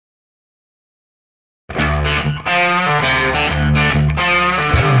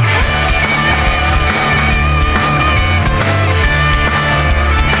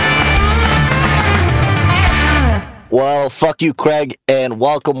Well, fuck you, Craig, and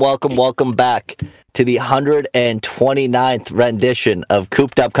welcome back to the 129th rendition of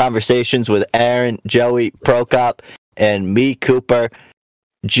Cooped Up Conversations with Aaron, Joey, Prokop, and me, Cooper.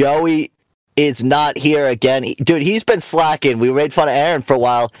 Joey is not here again. Dude, he's been slacking. We made fun of Aaron for a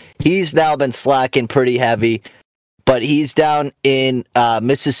while. He's now been slacking pretty heavy, but he's down in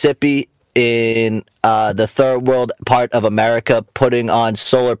Mississippi in the third world part of America, putting on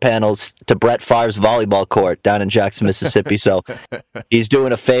solar panels to Brett Favre's volleyball court down in Jackson, Mississippi. So he's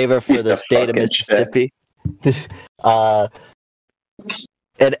doing a favor for the state of Mississippi.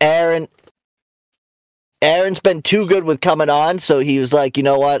 And Aaron's been too good with coming on, so he was like, you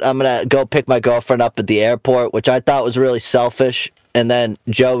know what, I'm going to go pick my girlfriend up at the airport, which I thought was really selfish. And then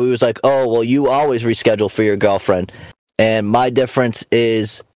Joey was like, oh, well, you always reschedule for your girlfriend. And my difference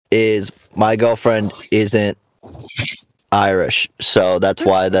is my girlfriend isn't Irish, so that's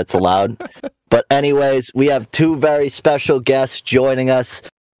why that's allowed. But anyways, we have two very special guests joining us.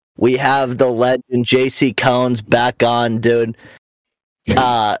 We have the legend Jasey Cones back on, dude.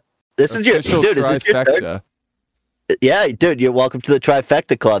 This is your third? Yeah, dude, you're welcome to the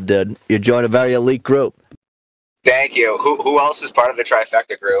Trifecta Club, dude. You're joining a very elite group. Thank you. Who else is part of the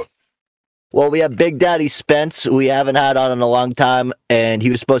Trifecta group? Well, we have Big Daddy Spence, who we haven't had on in a long time, and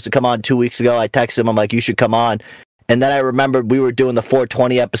he was supposed to come on 2 weeks ago. I texted him, I'm like, you should come on. And then I remembered we were doing the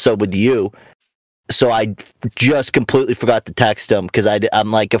 420 episode with you, so I just completely forgot to text him, because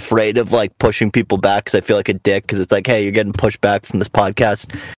I'm, like, afraid of, like, pushing people back, because I feel like a dick, because it's like, hey, you're getting pushed back from this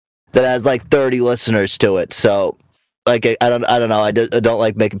podcast that has, like, 30 listeners to it. So, like, I don't know. I don't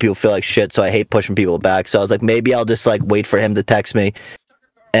like making people feel like shit, so I hate pushing people back. So I was like, maybe I'll just, like, wait for him to text me.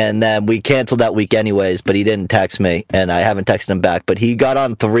 And then we canceled that week anyways, but he didn't text me, and I haven't texted him back. But he got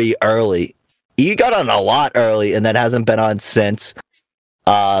on 3 early. He got on a lot early, and then hasn't been on since.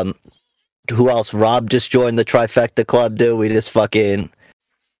 Who else? Rob just joined the Trifecta Club, dude. We just fucking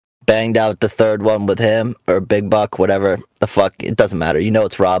banged out the third one with him, or Big Buck, whatever the fuck. It doesn't matter. You know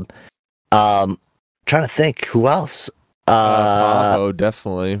it's Rob. Trying to think. Who else? Pavo,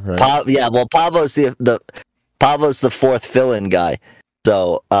 definitely. Right? Yeah, well, Pavo's the fourth fill-in guy.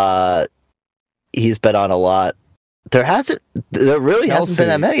 So, he's been on a lot. There really hasn't been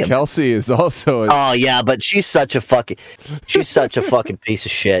that many. Kelsey is also. Oh yeah, but she's such a fucking piece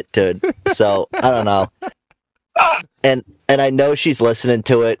of shit, dude. So I don't know. And I know she's listening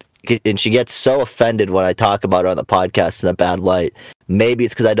to it, and she gets so offended when I talk about her on the podcast in a bad light. Maybe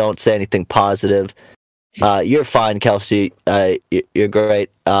it's because I don't say anything positive. You're fine, Kelsey. You're great.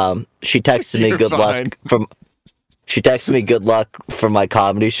 She texted me good luck from. She texted me good luck for my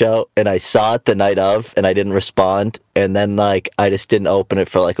comedy show, and I saw it the night of, and I didn't respond. And then, like, I just didn't open it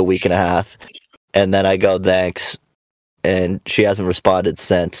for like a week and a half. And then I go, thanks. And she hasn't responded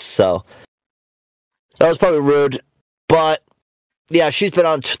since. So that was probably rude. But yeah, she's been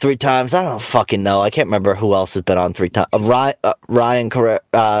on 3 times. I don't fucking know. I can't remember who else has been on 3 times.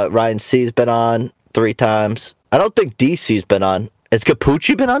 Ryan C's been on 3 times. I don't think DC's been on. Has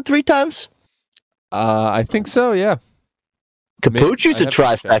Capucci been on 3 times? I think so, yeah. Capucci's a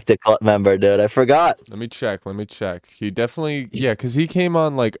Trifecta Club member, dude. I forgot. Let me check. He definitely, yeah, because he came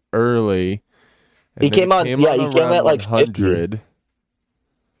on, like, early. He came at, like, 100. 50.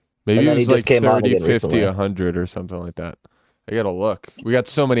 Maybe it was, like, 30, 50, 100 or something like that. I gotta look. We got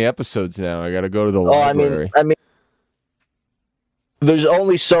so many episodes now. I gotta go to the library. I mean, there's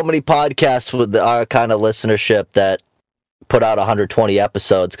only so many podcasts with our kind of listenership that put out 120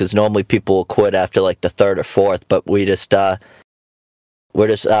 episodes, because normally people will quit after like the 3rd or 4th, but we just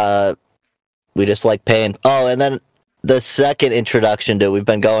like paying. Oh, and then the second introduction, dude, we've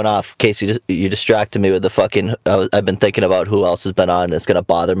been going off. Casey, you distracted me with the fucking. I've been thinking about who else has been on, and it's gonna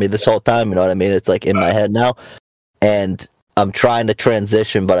bother me this whole time. You know what I mean? It's like in my head now, and I'm trying to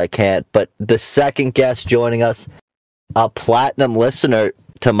transition, but I can't. But the second guest joining us, a platinum listener,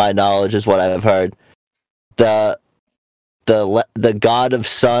 to my knowledge, is what I've heard. The god of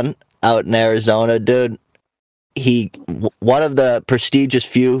sun out in Arizona, dude. One of the prestigious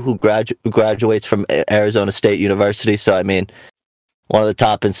few who graduates from Arizona State University. So I mean, one of the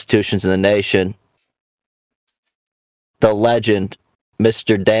top institutions in the nation. The legend,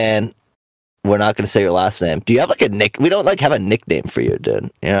 Mr. Dan. We're not going to say your last name. Do you have like a nick? We don't like have a nickname for you,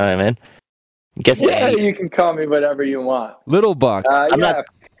 dude. You know what I mean? You can call me whatever you want. Little Buck.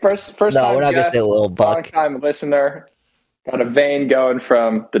 First no, time we're not going to say Little Buck. Long time listener. Got a vein going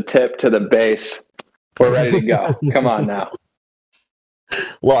from the tip to the base. We're ready to go. Come on now.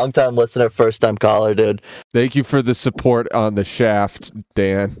 Long time listener, first time caller, dude. Thank you for the support on the shaft,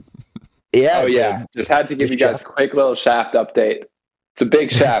 Dan. Yeah. Oh yeah. Dude. Just had to give you guys a quick little shaft update. It's a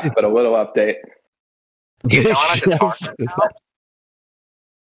big shaft, but a little update. You telling us it's hard now?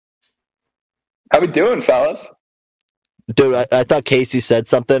 How we doing, fellas? Dude, I thought Casey said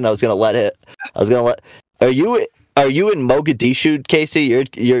something. I was gonna let it. Are you in Mogadishu, Casey?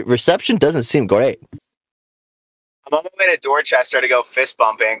 Your reception doesn't seem great. I'm on my way to Dorchester to go fist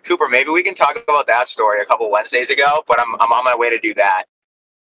bumping. Cooper, maybe we can talk about that story a couple Wednesdays ago, but I'm on my way to do that.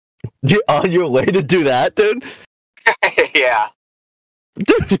 You're on your way to do that, dude? Yeah.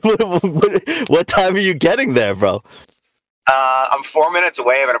 Dude, what time are you getting there, bro? I'm 4 minutes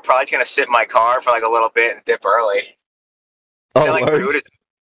away, but I'm probably going to sit in my car for like a little bit and dip early. Oh, like rude?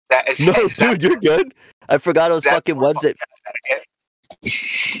 No, dude, you're good. I forgot it was fucking Wednesday.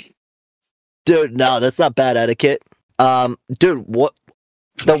 Dude, no, that's not bad etiquette. Dude, what?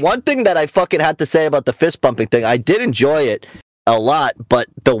 The one thing that I fucking had to say about the fist bumping thing, I did enjoy it a lot, but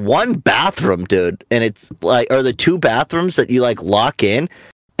the one bathroom, dude, and it's like, or the two bathrooms that you like lock in,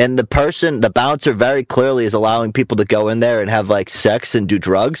 and the bouncer very clearly is allowing people to go in there and have like sex and do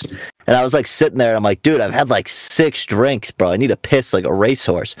drugs. And I was like sitting there and I'm like, dude, I've had like 6 drinks, bro. I need to piss like a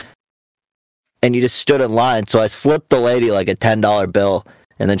racehorse. And you just stood in line. So I slipped the lady like a $10 bill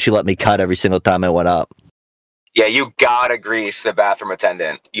and then she let me cut every single time I went up. Yeah, you gotta grease the bathroom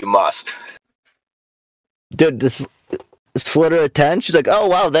attendant. You must. Dude, this slid her a 10. She's like, oh,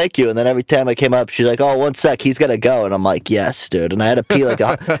 wow, thank you. And then every time I came up, she's like, oh, 1 sec, he's gotta go. And I'm like, yes, dude. And I had to pee like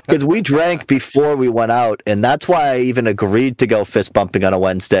because we drank before we went out. And that's why I even agreed to go fist bumping on a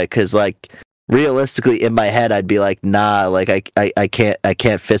Wednesday. Because, like, realistically, in my head, I'd be like, nah, like, I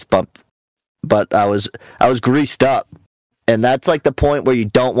can't fist bump. But I was greased up. And that's, like, the point where you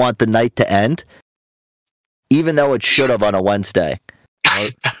don't want the night to end, even though it should have on a Wednesday.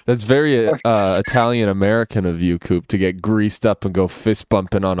 That's very Italian American of you, Coop, to get greased up and go fist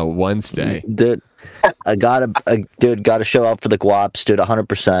bumping on a Wednesday. Dude, I gotta show up for the guaps, dude,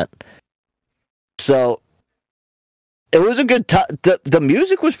 100%. So it was a good time. The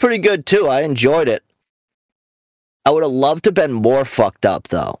music was pretty good too. I enjoyed it. I would have loved to have been more fucked up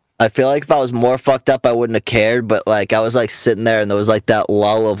though. I feel like if I was more fucked up, I wouldn't have cared. But like, I was like sitting there, and there was like that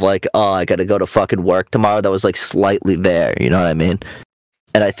lull of like, oh, I gotta go to fucking work tomorrow. That was like slightly there. You know what I mean?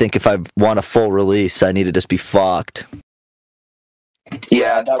 And I think if I want a full release, I need to just be fucked.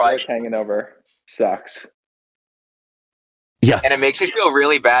 Yeah, that work hanging over sucks. Yeah. And it makes me feel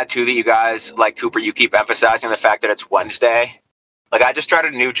really bad, too, that you guys, like Cooper, you keep emphasizing the fact that it's Wednesday. Like, I just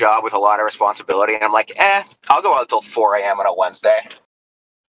started a new job with a lot of responsibility, and I'm like, I'll go out till 4 a.m. on a Wednesday.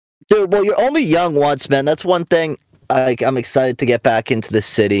 Dude, well, you're only young once, man. That's one thing. I'm excited to get back into the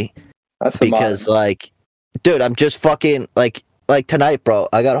city. That's because, like, dude, I'm just fucking, like tonight, bro,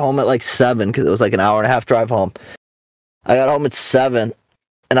 I got home at like 7 because it was like an hour and a half drive home. I got home at 7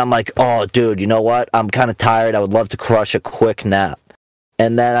 and I'm like, oh, dude, you know what? I'm kind of tired. I would love to crush a quick nap.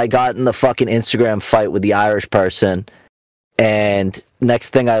 And then I got in the fucking Instagram fight with the Irish person. And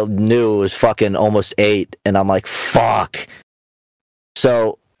next thing I knew, it was fucking almost 8. And I'm like, fuck.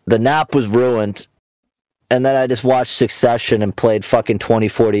 So the nap was ruined. And then I just watched Succession and played fucking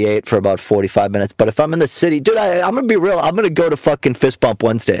 2048 for about 45 minutes. But if I'm in the city, dude, I'm going to be real. I'm going to go to fucking Fist Bump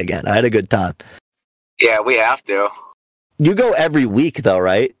Wednesday again. I had a good time. Yeah, we have to. You go every week, though,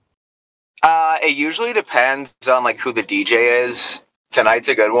 right? It usually depends on, like, who the DJ is. Tonight's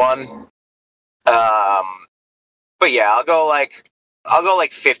a good one. But, yeah, I'll go,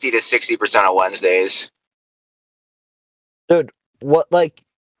 like, 50 to 60% on Wednesdays. Dude,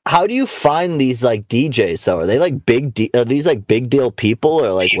 how do you find these like DJs though? Are they like are these like big deal people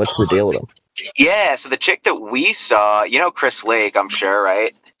or like what's the deal with them? Yeah, so the chick that we saw, you know Chris Lake, I'm sure,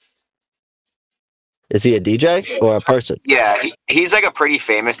 right? Is he a DJ or a person? Yeah, he's like a pretty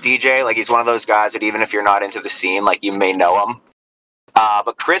famous DJ. Like he's one of those guys that even if you're not into the scene, like you may know him.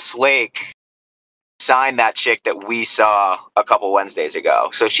 But Chris Lake signed that chick that we saw a couple Wednesdays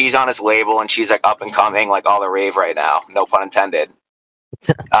ago. So she's on his label and she's like up and coming, like all the rave right now. No pun intended.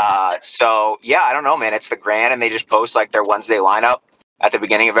 So yeah, I don't know, man. It's the Grand, and they just post like their Wednesday lineup at the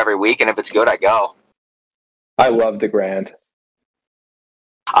beginning of every week, and if it's good, I go. I love the Grand.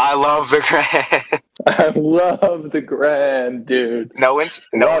 I love the Grand. I love the Grand, dude. No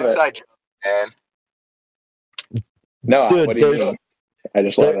inside joke, man. No, dude, what do you mean? I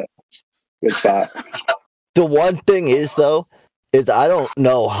just love it. Good spot. The one thing is though, is I don't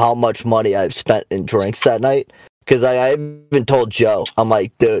know how much money I've spent in drinks that night. Because I even told Joe, I'm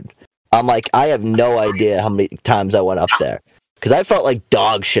like, dude, I have no idea how many times I went up there. Because I felt like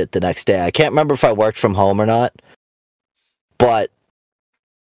dog shit the next day. I can't remember if I worked from home or not. But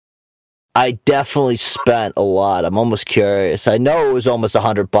I definitely spent a lot. I'm almost curious. I know it was almost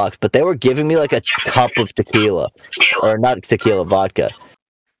 $100, but they were giving me like a cup of tequila, or not tequila, vodka,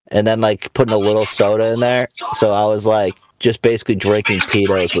 and then like putting a little soda in there. So I was like just basically drinking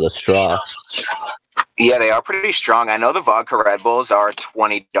Tito's with a straw. Yeah, they are pretty strong. I know the vodka Red Bulls are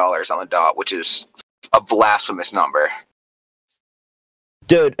 $20 on the dot, which is a blasphemous number.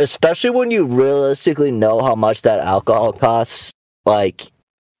 Dude, especially when you realistically know how much that alcohol costs, like,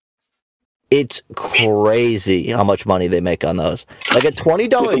 it's crazy how much money they make on those. Like, a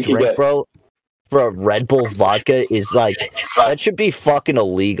 $20 drink, bro, for a Red Bull vodka is, like, that should be fucking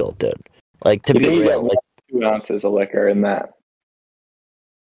illegal, dude. Like, to be real. Like, 2 ounces of liquor in that.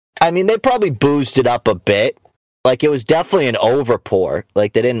 I mean, they probably boozed it up a bit. Like, it was definitely an overpour.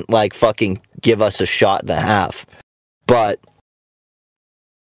 Like, they didn't, like, fucking give us a shot and a half. But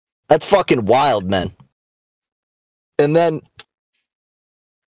that's fucking wild, man. And then,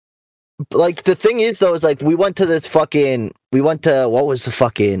 like, the thing is, though, is, like, we went to, what was the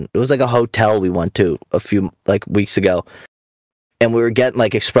fucking, it was, like, a hotel we went to a few, like, weeks ago. And we were getting,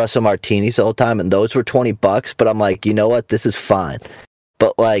 like, espresso martinis the whole time, and those were $20, but I'm like, you know what, this is fine.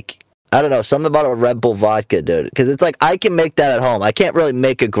 But, like, I don't know, something about a Red Bull vodka, dude. Because it's like, I can make that at home. I can't really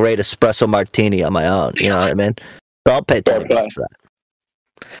make a great espresso martini on my own. You know what I mean? So I'll pay $20 for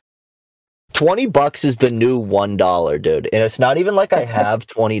that. $20 is the new $1, dude. And it's not even like I have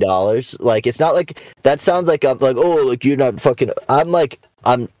 $20. Like, it's not like, that sounds like I'm like, oh, like, you're not fucking, I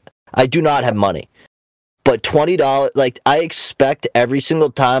do not have money. But $20, like, I expect every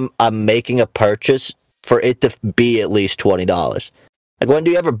single time I'm making a purchase for it to be at least $20. Like, when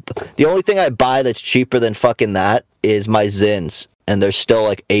do you ever... The only thing I buy that's cheaper than fucking that is my Zins, and they're still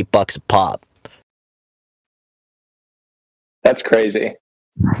like $8 a pop. That's crazy.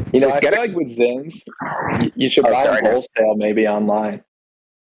 You know, I feel like with Zins, you should buy them wholesale maybe online.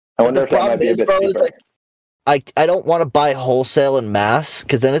 I wonder if that might be a bit cheaper. Like, I don't want to buy wholesale in mass,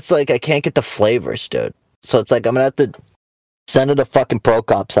 because then it's like I can't get the flavors, dude. So it's like I'm going to have to send it to fucking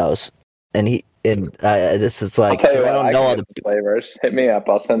Prokop's house, and this is like, I don't know all the flavors. Hit me up.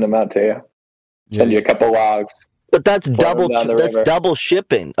 I'll send them out to you. Send you a couple logs. But that's double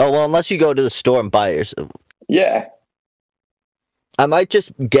shipping. Oh, well, unless you go to the store and buy yourself. Yeah. I might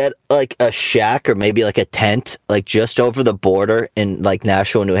just get like a shack or maybe like a tent, like just over the border in like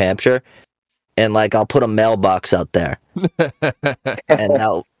Nashua, New Hampshire. And like, I'll put a mailbox out there. And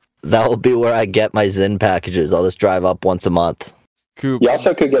that will be where I get my Zin packages. I'll just drive up once a month. Coop. You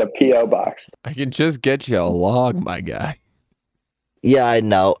also could get a P.O. box. I can just get you a log, my guy. Yeah, I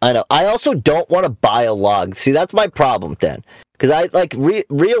know. I also don't want to buy a log. See, that's my problem then. Because I, like,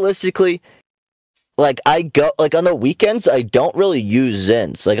 realistically, like, I go, like, on the weekends, I don't really use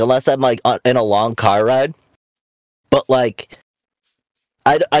Zins. Like, unless I'm, like, in a long car ride. But, like,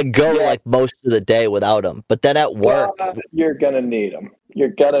 I go, like, most of the day without them. But then at work... you're going to need them. You're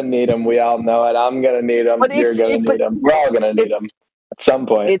going to need them. We all know it. I'm going to need them. You're going to need them. We're all going to need them. At some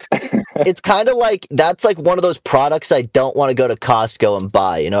point. It's kind of like, that's like one of those products I don't want to go to Costco and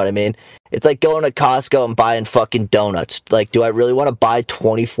buy, you know what I mean? It's like going to Costco and buying fucking donuts. Like, do I really want to buy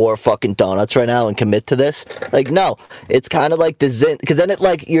 24 fucking donuts right now and commit to this? Like, no. It's kind of like the Zin, because then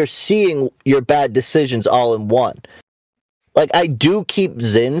you're seeing your bad decisions all in one. Like, I do keep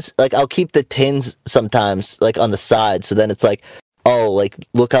Zins, like, I'll keep the tins sometimes, like, on the side, so then it's like, oh, like,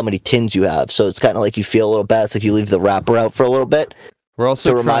 look how many tins you have. So it's kind of like you feel a little bad. It's like you leave the wrapper out for a little bit. We're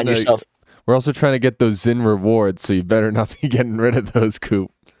also trying to get those Zin rewards, so you better not be getting rid of those, Coop.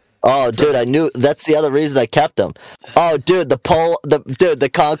 Oh, dude, I knew that's the other reason I kept them. Oh, dude, the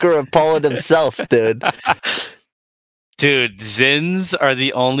conqueror of Poland himself, dude. Dude, Zins are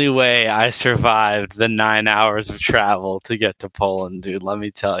the only way I survived the 9 hours of travel to get to Poland, dude. Let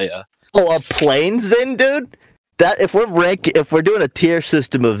me tell you. Oh, a plain Zin, dude. That if we're doing a tier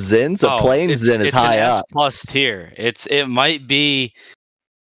system of Zins, a plain Zin is high up. It's an S+ tier. It might be.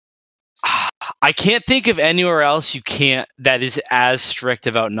 I can't think of anywhere else that is as strict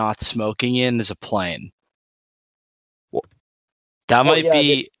about not smoking in as a plain. That might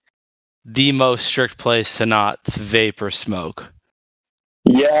be the most strict place to not vape or smoke.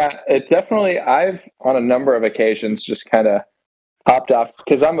 Yeah, it definitely. I've on a number of occasions just kind of popped off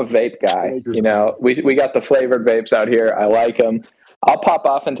because I'm a vape guy. You know, we got the flavored vapes out here. I like them. I'll pop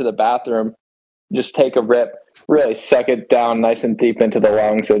off into the bathroom, just take a rip, really suck it down nice and deep into the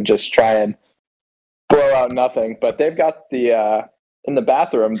lungs, and just try and blow out nothing. But they've got the in the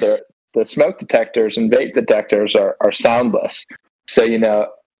bathroom, the smoke detectors and vape detectors are soundless. So you know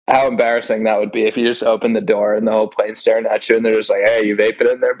how embarrassing that would be if you just open the door and the whole plane's staring at you, and they're just like, "Hey, you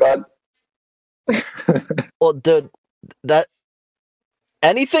vaping in there, bud?" Well, dude, that.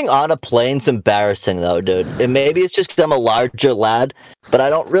 Anything on a plane's embarrassing, though, dude. And maybe it's just 'cause I'm a larger lad, but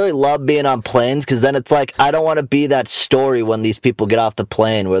I don't really love being on planes because then it's like I don't want to be that story when these people get off the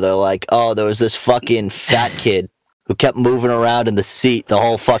plane where they're like, "Oh, there was this fucking fat kid who kept moving around in the seat the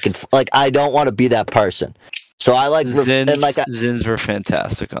whole fucking like." I don't want to be that person. So I like Zins were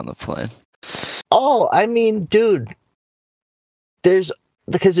fantastic on the plane. Oh, I mean, dude, there's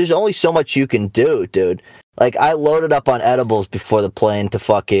only so much you can do, dude. Like, I loaded up on edibles before the plane to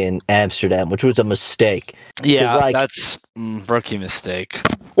fucking Amsterdam, which was a mistake. Yeah, like, that's rookie mistake.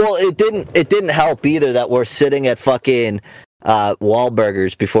 Well, it didn't help either that we're sitting at fucking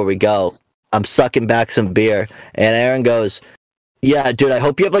Wahlburgers before we go. I'm sucking back some beer, and Aaron goes, "Yeah, dude, I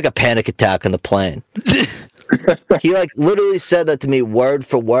hope you have like a panic attack on the plane." He like literally said that to me word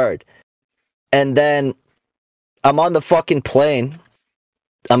for word. And then I'm on the fucking plane.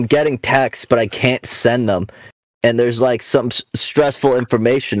 I'm getting texts, but I can't send them. And there's like some stressful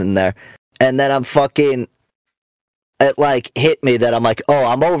information in there. And then I'm fucking, it like hit me that I'm like, oh,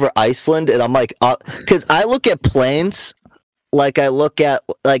 I'm over Iceland. And I'm like, because I look at planes like I look at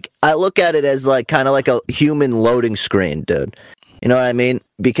it as like kind of like a human loading screen, dude. You know what I mean?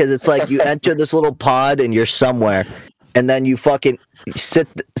 Because it's like you enter this little pod and you're somewhere. And then you fucking sit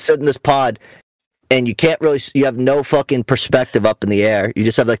in this pod. And you can't really, you have no fucking perspective up in the air. You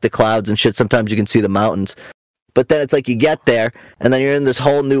just have like the clouds and shit. Sometimes you can see the mountains. But then it's like you get there, and then you're in this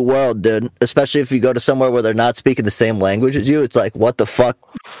whole new world, dude. Especially if you go to somewhere where they're not speaking the same language as you. It's like, what the fuck?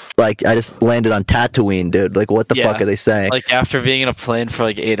 Like, I just landed on Tatooine, dude. Like, what the fuck are they saying? Like, after being in a plane for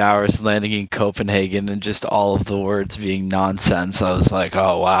like 8 hours, landing in Copenhagen, and just all of the words being nonsense, I was like,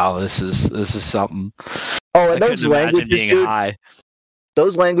 oh, wow, this is something. Oh, and those languages, dude. High.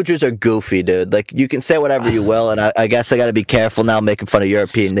 Those languages are goofy, dude. Like, you can say whatever you will, and I guess I got to be careful now making fun of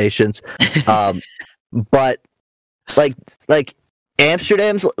European nations. But, like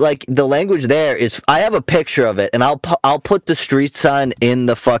Amsterdam's, like, the language there is... I have a picture of it, and I'll put the street sign in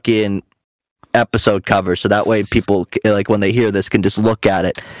the fucking episode cover, so that way people, like, when they hear this, can just look at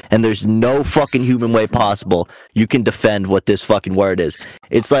it, and there's no fucking human way possible you can defend what this fucking word is.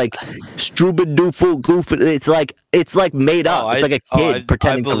 It's like strubidoofle goof. It's like made up. It's like a kid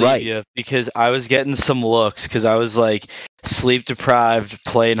pretending to write. You, because I was getting some looks because I was like sleep deprived,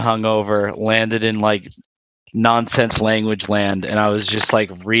 plane hungover, landed in like nonsense language land, and I was just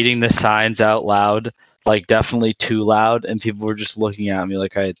like reading the signs out loud, like definitely too loud, and people were just looking at me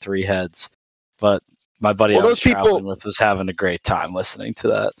like I had 3 heads. But my buddy I was traveling with was having a great time listening to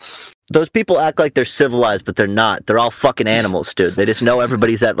that. Those people act like they're civilized, but they're not. They're all fucking animals, dude. They just know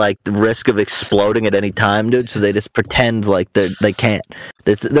everybody's at like the risk of exploding at any time, dude. So they just pretend like they can't.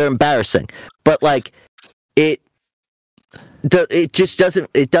 They're embarrassing. But like it just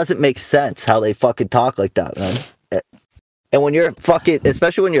doesn't make sense how they fucking talk like that, man. And when you're fucking,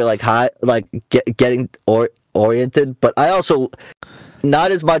 especially when you're like high, like getting oriented. But I also not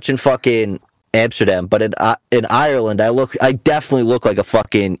as much in fucking Amsterdam, but in Ireland, I definitely look like a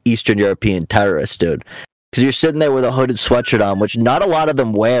fucking Eastern European terrorist, dude. Because you're sitting there with a hooded sweatshirt on, which not a lot of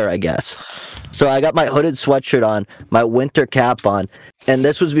them wear, I guess. So I got my hooded sweatshirt on, my winter cap on, and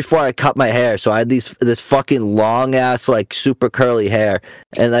this was before I cut my hair. So I had this fucking long ass, like super curly hair,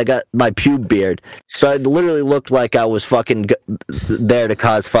 and I got my pube beard. So I literally looked like I was fucking there to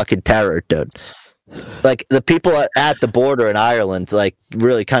cause fucking terror, dude. Like, the people at the border in Ireland, like,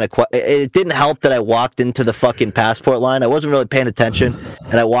 really kind of... It didn't help that I walked into the fucking passport line. I wasn't really paying attention,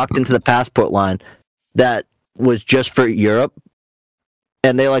 and I walked into the passport line that was just for Europe,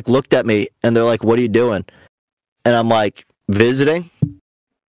 and they, like, looked at me, and they're like, what are you doing? And I'm like, visiting?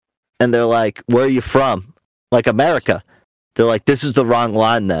 And they're like, where are you from? Like, America. They're like, this is the wrong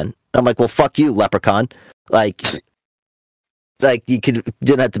line, then. I'm like, well, fuck you, leprechaun. Like you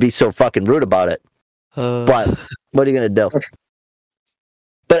didn't have to be so fucking rude about it. But what are you gonna do?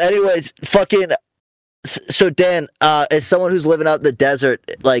 But anyways, fucking. So Dan, as someone who's living out in the desert,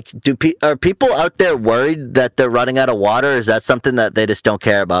 like, are people out there worried that they're running out of water? Or is that something that they just don't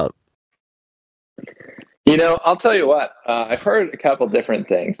care about? You know, I'll tell you what. I've heard a couple different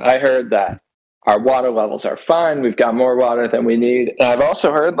things. I heard that our water levels are fine. We've got more water than we need. And I've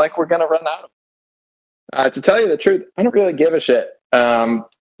also heard like we're gonna run out. To tell you the truth, I don't really give a shit.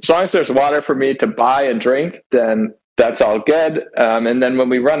 As long as there's water for me to buy and drink, then that's all good. And then when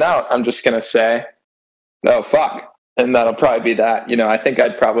we run out, I'm just going to say, oh, fuck. And that'll probably be that. You know, I think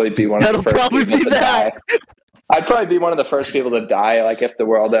I'd probably be one of the first people to die. I'd probably be one of the first people to die, like, if the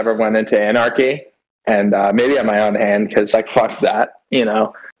world ever went into anarchy. And maybe on my own hand, because, like, fuck that. You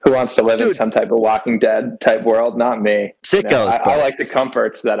know, who wants to live in some type of Walking Dead type world? Not me. Sickos. You know, I like the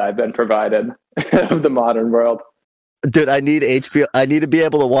comforts that I've been provided of the modern world. Dude, I need HBO. I need to be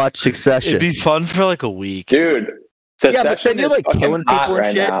able to watch Succession. It'd be fun for like a week. Dude, yeah, but then you're like killing people and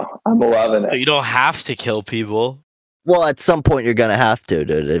shit. Now. I'm loving it. You don't have to kill people. Well, at some point you're gonna have to,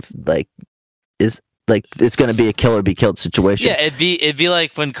 dude. If it's gonna be a kill or be killed situation. Yeah, it'd be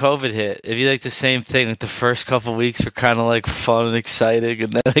like when COVID hit. It'd be like the same thing. Like the first couple weeks were kind of like fun and exciting,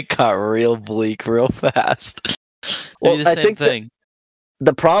 and then it got real bleak real fast. Well, I think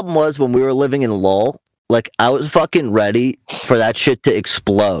the problem was when we were living in Lowell. Like, I was fucking ready for that shit to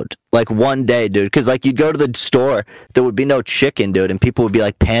explode. Like, one day, dude. Because, like, you'd go to the store, there would be no chicken, dude. And people would be,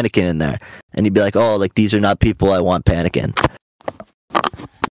 like, panicking in there. And you'd be like, oh, like, these are not people I want panicking.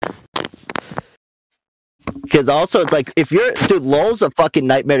 Because also, it's like, if you're... Dude, Lowell's a fucking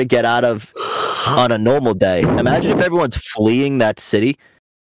nightmare to get out of on a normal day. Imagine if everyone's fleeing that city.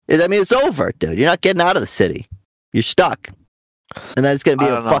 I mean, it's over, dude. You're not getting out of the city. You're stuck. And then it's going to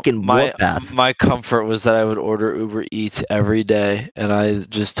be a fucking warpath. My comfort was that I would order Uber Eats every day. And I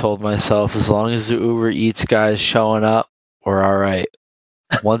just told myself, as long as the Uber Eats guy's showing up, we're all right.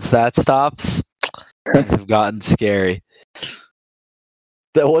 Once that stops, things have gotten scary.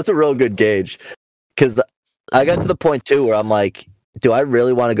 That was a real good gauge. Because I got to the point, too, where I'm like, do I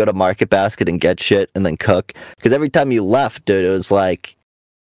really want to go to Market Basket and get shit and then cook? Because every time you left, dude, it was like...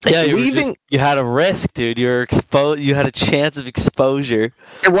 Yeah, you had a risk, dude. You had a chance of exposure.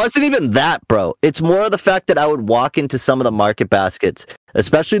 It wasn't even that, bro. It's more of the fact that I would walk into some of the Market Baskets,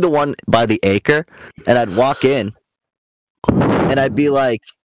 especially the one by the Acre, and I'd walk in, and I'd be like,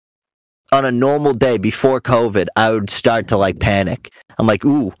 on a normal day before COVID, I would start to like panic. I'm like,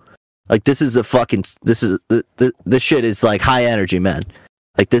 ooh, like this shit is like high energy, man.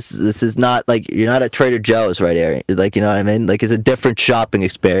 Like this is not like you're not at Trader Joe's right here. Like, you know what I mean? Like it's a different shopping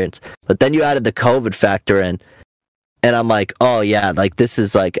experience. But then you added the COVID factor in, and I'm like, oh yeah, like this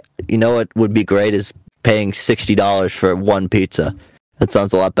is like, you know what would be great is paying $60 for one pizza. That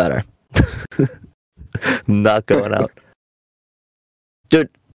sounds a lot better. Not going out, dude.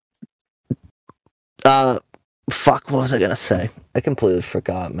 Fuck, what was I gonna say? I completely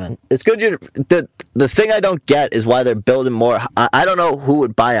forgot, man. It's good. The thing I don't get is why they're building more. I don't know who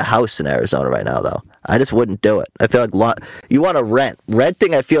would buy a house in Arizona right now, though. I just wouldn't do it. I feel like you want to rent.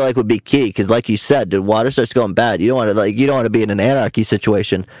 Renting, I feel like would be key because, like you said, the water starts going bad. You don't want to be in an anarchy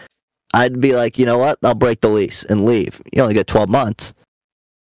situation. I'd be like, you know what? I'll break the lease and leave. You only get 12 months.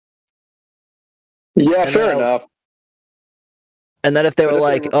 Yeah, fair enough. And then if they were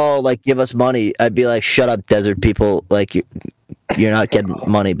like, oh, like, give us money, I'd be like, shut up, desert people. Like, you're not getting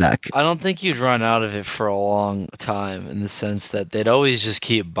money back. I don't think you'd run out of it for a long time in the sense that they'd always just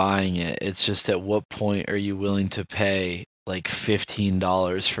keep buying it. It's just at what point are you willing to pay like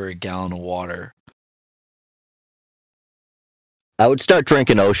 $15 for a gallon of water? I would start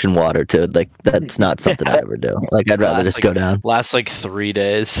drinking ocean water, too. Like, that's not something I ever do. Like, I'd rather just go down. Last like 3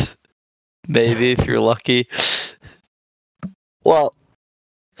 days, maybe, if you're lucky. Well,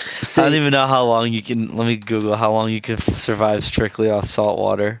 I don't even know how long you can. Let me Google how long you can survive strictly off salt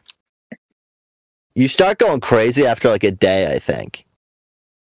water. You start going crazy after like a day, I think.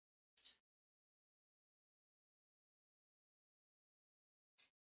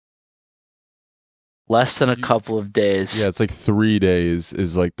 Less than a couple of days. Yeah, it's like 3 days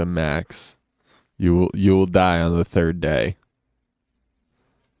is like the max. You will die on the third day.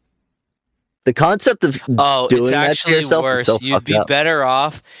 The concept of doing that to yourself worse. is so You'd be better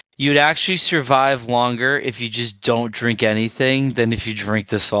off. You'd actually survive longer if you just don't drink anything than if you drink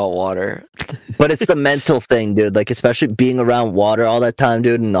the salt water. But it's the mental thing, dude. Like, especially being around water all that time,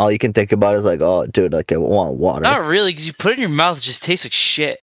 dude, and all you can think about is like, oh, dude, like I want water. Not really, because you put it in your mouth, it just tastes like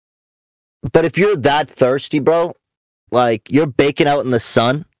shit. But if you're that thirsty, bro, like you're baking out in the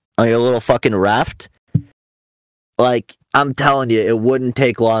sun on your little fucking raft, like I'm telling you, it wouldn't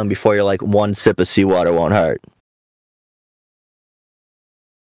take long before you're like one sip of seawater won't hurt.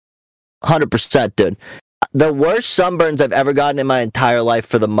 100%, dude. The worst sunburns I've ever gotten in my entire life,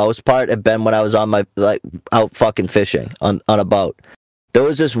 for the most part, have been when I was on my out fucking fishing on a boat. There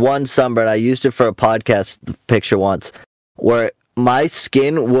was this one sunburn, I used it for a podcast picture once, where my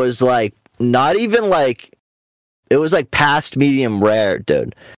skin was like not even like, it was like past medium rare,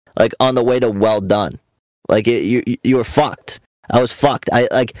 dude. Like on the way to well done. Like you were fucked. I was fucked.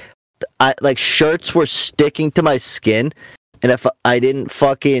 I like shirts were sticking to my skin, and if I didn't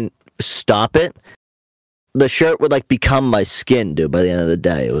fucking stop it, the shirt would like become my skin, dude. By the end of the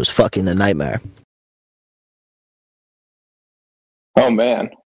day, it was fucking a nightmare. Oh man,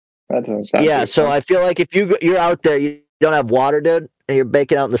 that doesn't sound yeah. good. So I feel like if you're out there, you don't have water, dude, and you're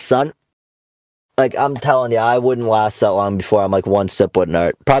baking out in the sun. Like I'm telling you, I wouldn't last that long before I'm like one sip wouldn't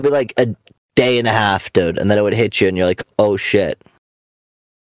hurt. Probably like day and a half, dude, and then it would hit you, and you're like, oh shit.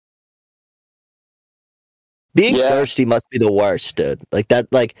 Being thirsty must be the worst, dude. Like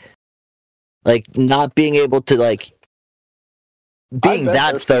that, like not being able to being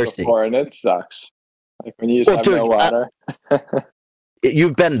that thirsty before, and it sucks. Like when you just have no water.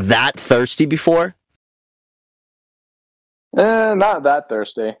 You've been that thirsty before? Not that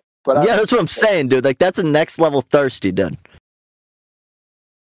thirsty, but that's what I'm saying, dude. Like that's a next level thirsty, dude.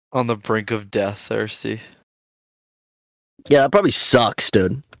 On the brink of death, thirsty. Yeah, that probably sucks,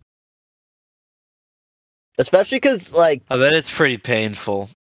 dude. Especially because, like, I bet it's pretty painful.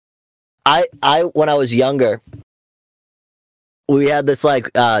 I when I was younger, we had this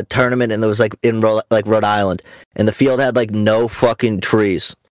tournament, and it was in Rhode Island, and the field had no fucking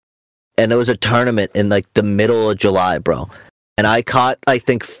trees, and it was a tournament in the middle of July, bro. And I caught I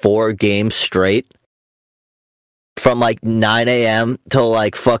think 4 games straight from 9 a.m. till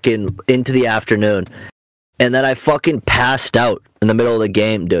fucking into the afternoon, and then I fucking passed out in the middle of the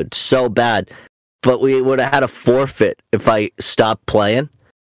game, dude, so bad. But we would have had a forfeit if I stopped playing.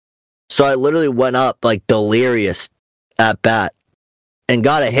 So I literally went up delirious at bat and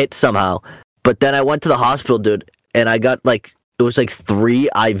got a hit somehow. But then I went to the hospital, dude, and I got it was 3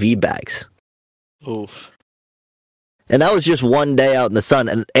 IV bags. Oof. And that was just one day out in the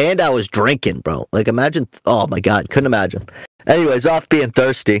sun, and I was drinking, bro. Imagine, oh my god, couldn't imagine. Anyways, off being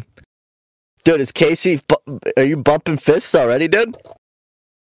thirsty. Dude, is Casey, are you bumping fists already, dude?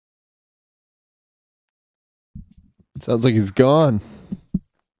 Sounds like he's gone.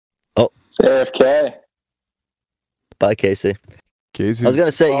 Oh, AFK. Bye, Casey. Casey. I was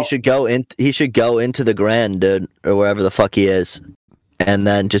gonna say he should go into the Grand, dude, or wherever the fuck he is, and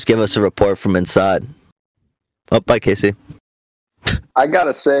then just give us a report from inside. Oh, bye, Casey. I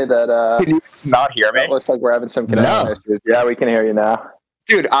gotta say that. Can you not hear me? It looks like we're having some connection issues. Yeah, we can hear you now.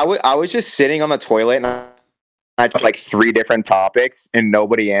 Dude, I was just sitting on the toilet, and I had 3 different topics, and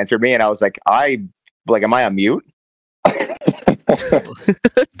nobody answered me, and I was like, am I on mute?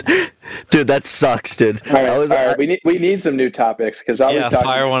 Dude, that sucks, dude. All right. We need some new topics because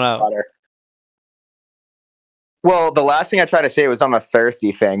fire one up. Water. Well, the last thing I tried to say was on the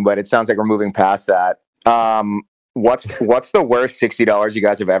thirsty thing, but it sounds like we're moving past that. What's the worst $60 you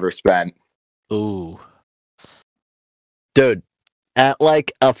guys have ever spent? Ooh, dude,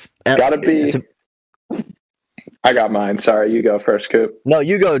 gotta be. I got mine. Sorry, you go first, Coop. No,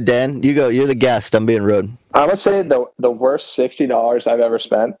 you go, Dan. You go. You're the guest. I'm being rude. I'm gonna say the worst $60 I've ever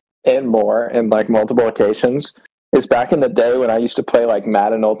spent, and more, in multiple occasions, is back in the day when I used to play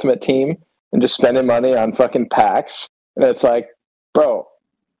Madden Ultimate Team and just spending money on fucking packs. And it's bro,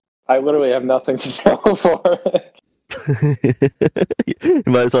 I literally have nothing to show for it. You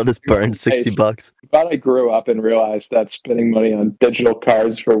might as well just burn $60. But I grew up and realized that spending money on digital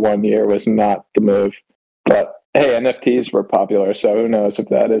cards for 1 year was not the move. But hey, NFTs were popular, so who knows if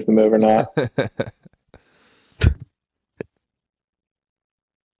that is the move or not.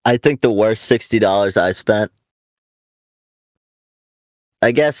 I think the worst $60 I spent,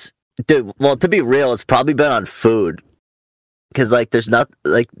 I guess, dude, well, to be real, it's probably been on food. Because,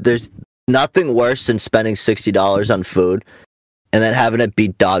 there's nothing worse than spending $60 on food and then having it be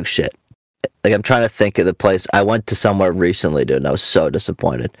dog shit. I'm trying to think of the place. I went to somewhere recently, dude, and I was so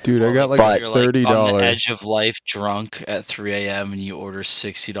disappointed. Dude, I got $30. On the edge of life, drunk at 3 a.m. and you order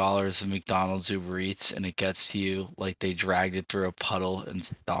 $60 of McDonald's Uber Eats, and it gets to you like they dragged it through a puddle and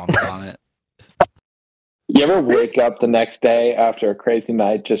stomped on it. You ever wake up the next day after a crazy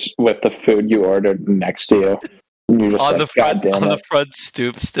night just with the food you ordered next to you? And you're just on the front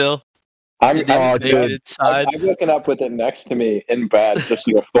stoop still? I'm looking up with it next to me in bed, just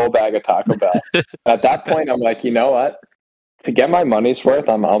a full bag of Taco Bell. At that point, I'm like, you know what? To get my money's worth,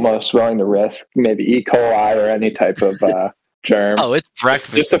 I'm almost willing to risk maybe E. coli or any type of germ. Oh, it's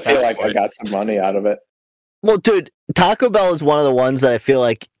breakfast. Just to feel like I got some money out of it. Well, dude, Taco Bell is one of the ones that I feel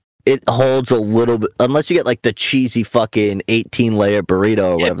like it holds a little bit, unless you get the cheesy fucking 18-layer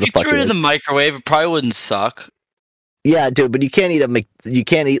burrito or whatever the fuck it is. If you threw it in the microwave, it probably wouldn't suck. Yeah, dude, but you can't eat a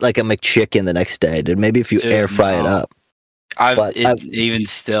McChicken the next day, dude. Maybe if you air fry it up. Even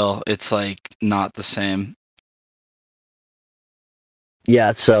still, it's not the same.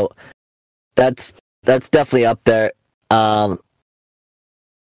 Yeah, so that's definitely up there. And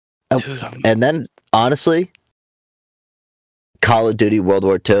then honestly, Call of Duty World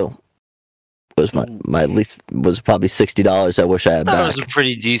War II was my least, was probably $60. I wish I had back. That was a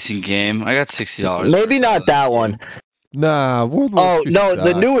pretty decent game. I got $60. Maybe not that one. Nah, World War II no, sucked.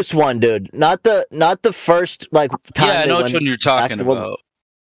 the newest one, dude. Not the first time. Yeah, I know which one you're talking about.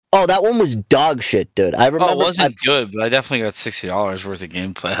 Oh, that one was dog shit, dude. I remember. Oh, it wasn't good, but I definitely got $60 worth of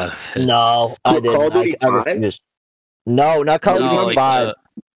gameplay out of it. No, I didn't. Call of Duty 5? refused. No, not Call of Duty 5.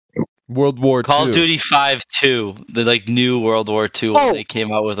 World War Call II. of Duty 5 2, the like new World War II one they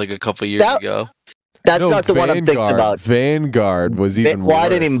came out with like a couple years ago. That's not the one I'm thinking about. Vanguard was even worse. I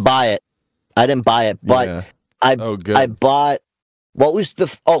didn't even buy it. I didn't buy it, but I bought. What was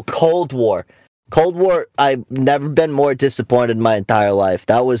Cold War? Cold War. I've never been more disappointed in my entire life.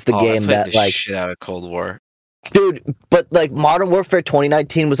 That was the game I that played the shit out of Cold War, dude. But like Modern Warfare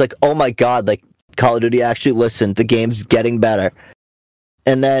 2019 was like, oh my god, like Call of Duty actually listened. The game's getting better.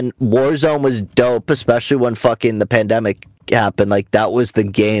 And then Warzone was dope, especially when fucking the pandemic happened. Like that was the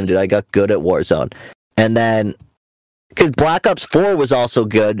game, dude. I got good at Warzone, and then. Because Black Ops 4 was also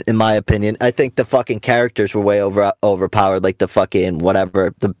good, in my opinion. I think the fucking characters were way overpowered, like the fucking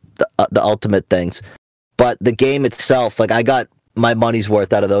whatever, the ultimate things. But the game itself, like I got my money's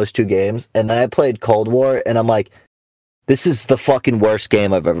worth out of those two games. And then I played Cold War, and I'm like, this is the fucking worst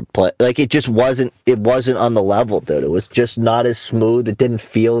game I've ever played. Like it just wasn't on the level, dude. It was just not as smooth. It didn't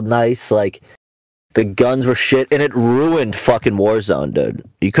feel nice. Like the guns were shit, and it ruined fucking Warzone, dude.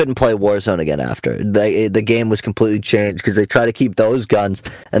 You couldn't play Warzone again after. The game was completely changed because they tried to keep those guns,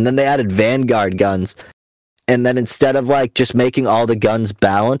 and then they added Vanguard guns. And then instead of like just making all the guns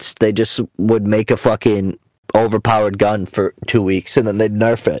balanced, they just would make a fucking overpowered gun for 2 weeks, and then they'd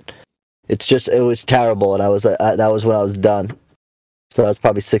nerf it. It was terrible, and I was that was when I was done. So that's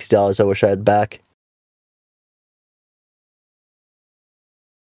probably $60 I wish I had back.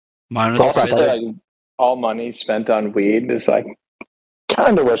 Mine was also like all money spent on weed is like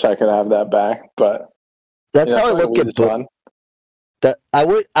kind of wish I could have that back, but that's how I look at fun. That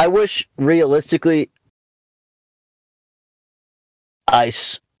I wish realistically I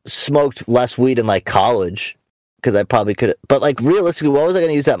smoked less weed in like college because I probably could. But like realistically, what was I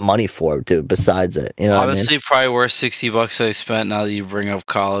going to use that money for, dude? Besides it, you know. Honestly, what I mean? probably worth $60 I spent. Now that you bring up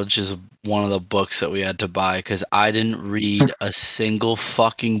college, is one of the books that we had to buy because I didn't read a single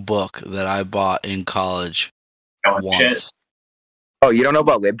fucking book that I bought in college once. Shit. Oh, you don't know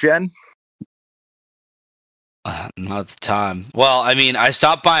about LibGen? Not at the time. Well, I mean, I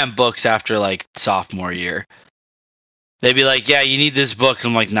stopped buying books after like sophomore year. They'd be like, "Yeah, you need this book."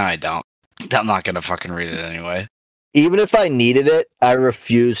 I'm like, "No, I don't. I'm not gonna fucking read it anyway." Even if I needed it, I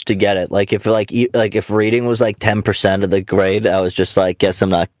refused to get it. Like if if reading was like 10% of the grade, I was just like, guess I'm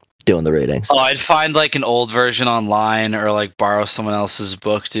not doing the readings. Oh, I'd find like an old version online or like borrow someone else's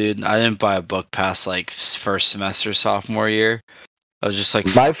book, dude. I didn't buy a book past like first semester sophomore year. I was just like,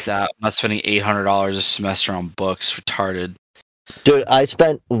 fuck that. I'm not spending $800 a semester on books. Retarded. Dude, I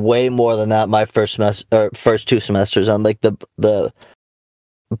spent way more than that my first 2 semesters on like the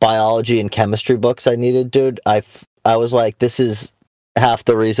biology and chemistry books I needed, dude. I was like, this is half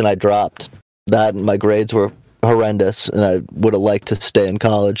the reason I dropped that, and my grades were horrendous, and I would have liked to stay in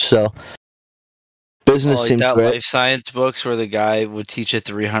college. So business seems that great. Life science books where the guy would teach a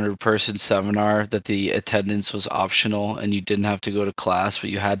 300-person seminar that the attendance was optional and you didn't have to go to class, but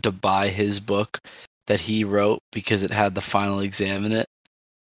you had to buy his book that he wrote because it had the final exam in it.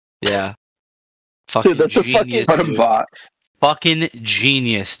 Yeah. Fucking dude, that's genius, a fucking bot. Fucking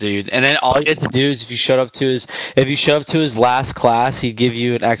genius, dude. And then all you had to do is if you showed up to his last class, he'd give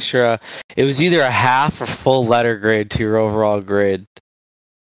you an extra. It was either a half or full letter grade to your overall grade.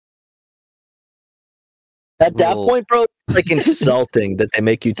 At that point, bro, it's like insulting that they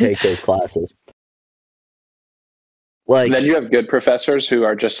make you take those classes. Like, and then you have good professors who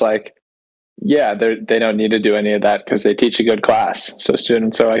are just like, yeah, they don't need to do any of that because they teach a good class. So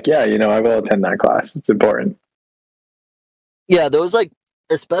students are like, yeah, I will attend that class. It's important. Yeah, there was like,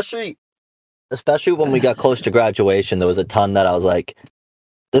 especially when we got close to graduation, there was a ton that I was like,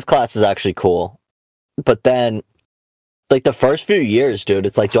 this class is actually cool. But then, like the first few years, dude,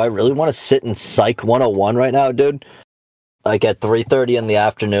 it's like, do I really want to sit in Psych 101 right now, dude? Like at 3:30 in the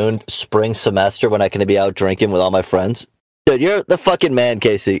afternoon, spring semester, when I can be out drinking with all my friends? Dude, you're the fucking man,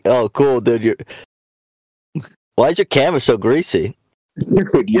 Casey. Oh, cool, dude. Why is your camera so greasy?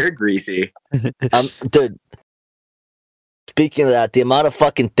 Dude, you're greasy. Dude. Speaking of that, the amount of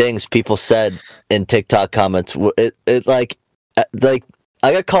fucking things people said in TikTok comments, it like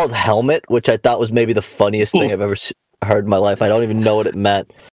I got called helmet, which I thought was maybe the funniest thing I've ever heard in my life. I don't even know what it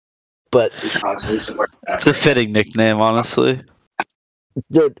meant, but it's a fitting nickname, honestly.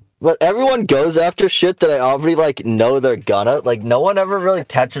 Dude, but everyone goes after shit that I already like know they're gonna. Like, no one ever really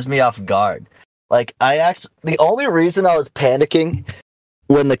catches me off guard. Like, the only reason I was panicking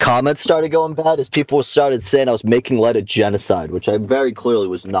when the comments started going bad is people started saying I was making light of genocide, which I very clearly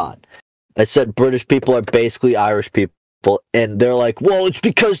was not. I said British people are basically Irish people. and they're like, well, it's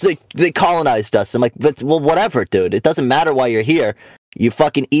because they colonized us. I'm like, well, whatever, dude. It doesn't matter why you're here. You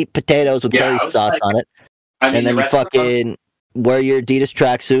fucking eat potatoes with curry sauce on it, and then you fucking wear your Adidas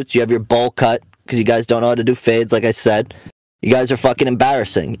tracksuits. You have your bowl cut because you guys don't know how to do fades, like I said. You guys are fucking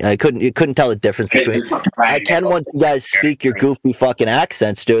embarrassing. You couldn't tell the difference between. I can once you guys speak your goofy fucking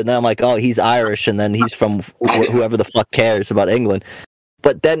accents, dude. And then I'm like, oh, he's Irish, and then he's from whoever the fuck cares about England.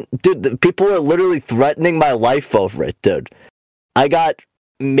 But then, dude, people were literally threatening my life over it, dude. I got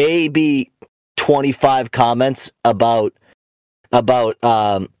maybe 25 comments about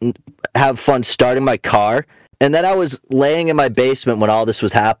have fun starting my car, and then I was laying in my basement when all this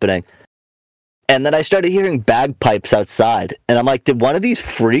was happening. And then I started hearing bagpipes outside. And I'm like, did one of these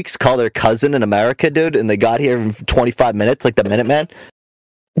freaks call their cousin in America, dude? And they got here in 25 minutes, like the Minuteman?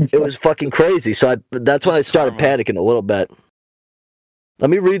 It was fucking crazy. So that's when I started panicking a little bit. Let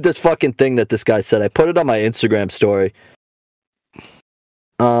me read this fucking thing that this guy said. I put it on my Instagram story.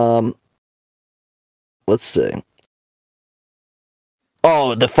 Let's see.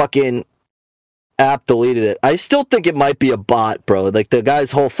 Oh, the fucking app deleted it. I still think it might be a bot, bro. Like, the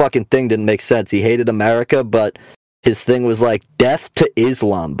guy's whole fucking thing didn't make sense. He hated America, but his thing was like, death to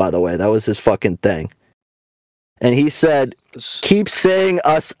Islam, by the way. That was his fucking thing. And he said, keep saying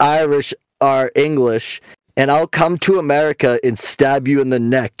us Irish are English, and I'll come to America and stab you in the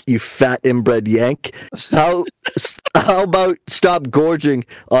neck, you fat inbred Yank. How about stop gorging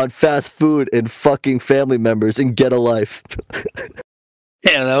on fast food and fucking family members and get a life?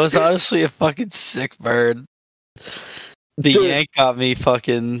 Yeah, that was honestly a fucking sick bird. The dude, Yank got me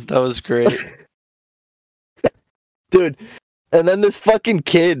fucking. That was great. Dude, and then this fucking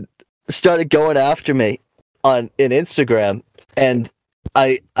kid started going after me in Instagram, and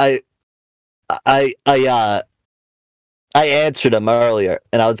I answered him earlier,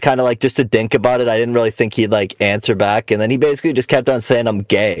 and I was kind of like, just to think about it, I didn't really think he'd like answer back, and then he basically just kept on saying I'm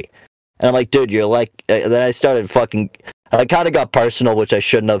gay, and I'm like, dude, you're like. And then I started fucking. I kind of got personal, which I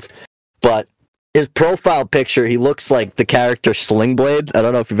shouldn't have, but his profile picture, he looks like the character Sling Blade. I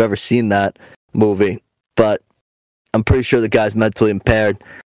don't know if you've ever seen that movie, but I'm pretty sure the guy's mentally impaired.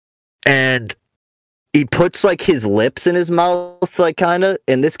 And he puts like his lips in his mouth, like kind of,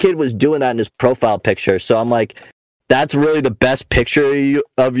 and this kid was doing that in his profile picture. So I'm like, that's really the best picture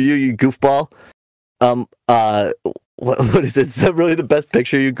of you, you goofball. What is it? Is that really the best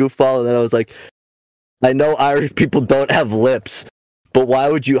picture, you goofball? And then I was like, I know Irish people don't have lips, but why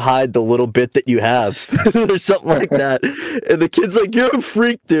would you hide the little bit that you have? Or something like that. And the kid's like, you're a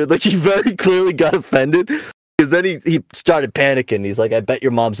freak, dude. Like, he very clearly got offended. Because then he started panicking. He's like, I bet your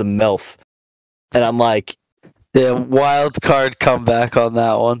mom's a MILF. And I'm like... Yeah, wild card comeback on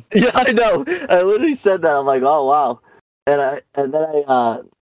that one. Yeah, I know. I literally said that. I'm like, oh, wow. And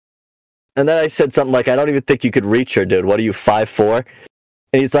then I said something like, I don't even think you could reach her, dude. What are you, 5'4"?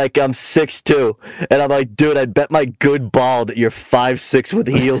 And he's like, I'm 6'2". And I'm like, dude, I bet my good ball that you're 5'6" with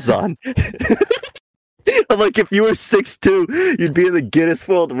heels on. I'm like, if you were 6'2", you'd be in the Guinness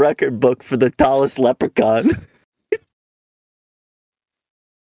World Record book for the tallest leprechaun.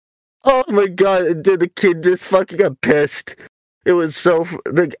 Oh my god, dude, the kid just fucking got pissed. It was so,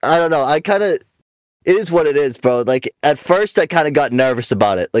 like, I don't know, it is what it is, bro. Like, at first I kind of got nervous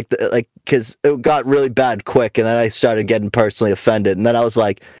about it, like, because it got really bad quick, and then I started getting personally offended, and then I was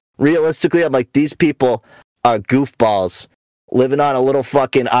like, realistically, I'm like, these people are goofballs living on a little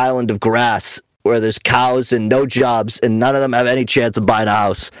fucking island of grass where there's cows and no jobs, and none of them have any chance of buying a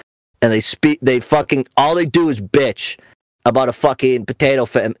house, and they fucking, all they do is bitch about a fucking potato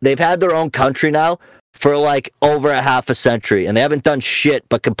famine. They've had their own country now for like over a half a century, and they haven't done shit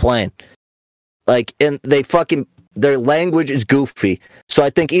but complain. Like, and their language is goofy. So I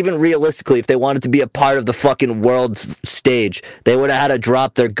think even realistically, if they wanted to be a part of the fucking world stage, they would have had to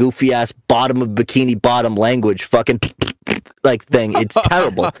drop their goofy ass bottom of bikini bottom language fucking like thing. It's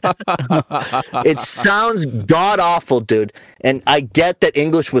terrible. It sounds god awful, dude. And I get that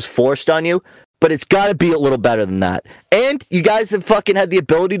English was forced on you, but it's got to be a little better than that. And you guys have fucking had the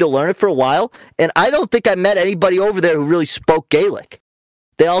ability to learn it for a while, and I don't think I met anybody over there who really spoke Gaelic.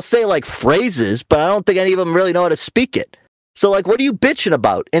 They all say, like, phrases, but I don't think any of them really know how to speak it. So, like, what are you bitching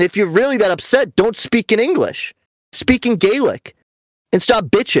about? And if you're really that upset, don't speak in English. Speak in Gaelic. And stop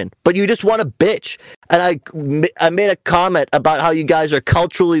bitching. But you just want to bitch. And I made a comment about how you guys are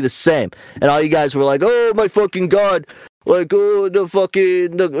culturally the same. And all you guys were like, oh, my fucking God. Like, oh,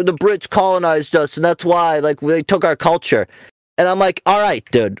 the Brits colonized us, and that's why, like, they took our culture. And I'm like, all right,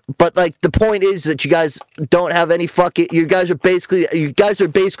 dude. But, like, the point is that you guys don't have any fucking... You guys are basically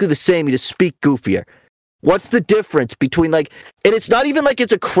the same. You just speak goofier. What's the difference between like, and it's not even like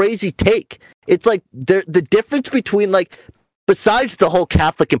it's a crazy take. It's like the difference between like, besides the whole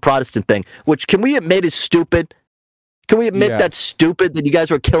Catholic and Protestant thing, which can we admit is stupid? Can we admit that's stupid that you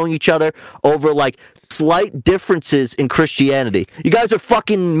guys were killing each other over like slight differences in Christianity? You guys are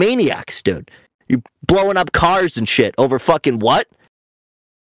fucking maniacs, dude. You're blowing up cars and shit over fucking what?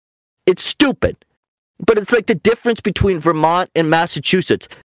 It's stupid. But it's like the difference between Vermont and Massachusetts.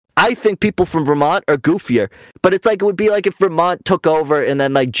 I think people from Vermont are goofier, but it's like it would be like if Vermont took over and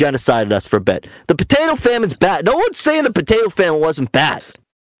then like genocided us for a bit. The potato famine's bad. No one's saying the potato famine wasn't bad.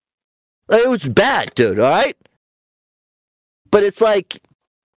 Like, it was bad, dude, all right? But it's like,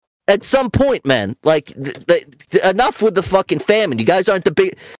 at some point, man, like, enough with the fucking famine. You guys aren't the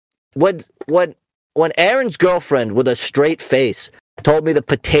big... When Aaron's girlfriend with a straight face told me the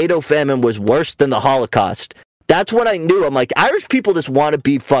potato famine was worse than the Holocaust, that's when I knew. I'm like, Irish people just want to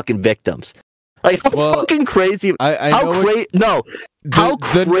be fucking victims. Like, how fucking crazy... how crazy of a take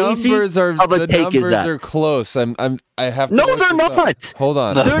is that? The numbers are close. I have to... No, they're not. Hold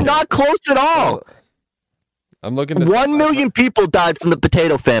on. They're not close at all. I'm looking at 1 million people died from the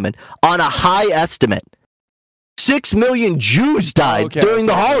potato famine on a high estimate. 6 million Jews died during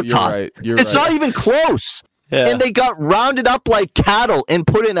the Holocaust. It's not even close. Yeah. And they got rounded up like cattle and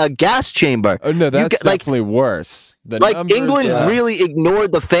put in a gas chamber. Oh no, that's definitely worse. England really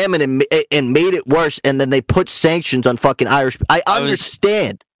ignored the famine and made it worse, and then they put sanctions on fucking Irish. I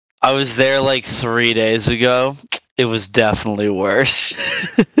understand. I was there like 3 days ago. It was definitely worse.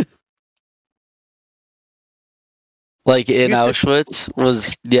 Like in Auschwitz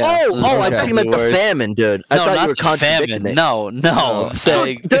was I thought you meant the famine, dude. I thought you were contradicting it. No. I'm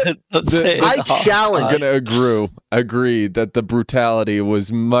saying, I challenge. I'm gonna agree that the brutality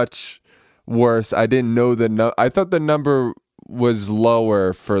was much worse. I didn't know I thought the number was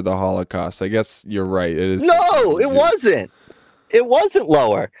lower for the Holocaust. I guess you're right. It is. No, it wasn't. It wasn't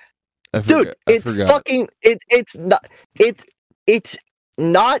lower, dude. It's fucking. It's not. It's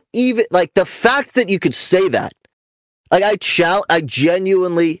not even like the fact that you could say that. Like, I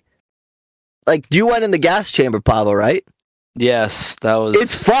genuinely, like, you went in the gas chamber, Pavo, right? Yes, that was...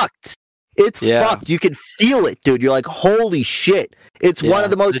 It's fucked. It's fucked. You can feel it, dude. You're like, holy shit. It's one of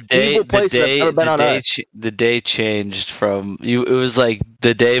the most evil places I've ever been on Earth. The day changed from... It was like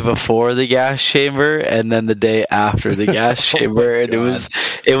the day before the gas chamber and then the day after the gas chamber. And it was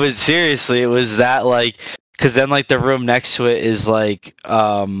seriously, it was that, like... Because then, like, the room next to it is, like...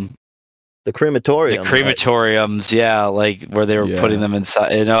 The crematorium. The crematoriums, right? Like where they were putting them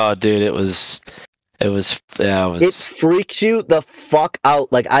inside. And, oh, dude, it was. It freaks you the fuck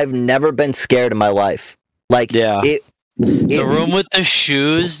out. Like, I've never been scared in my life. Like, the room with the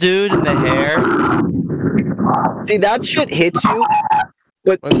shoes, dude, and the hair. See, that shit hits you.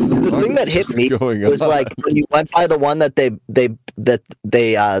 But the thing that hit me was like when you went by the one that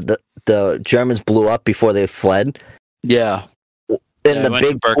the Germans blew up before they fled. Yeah. In the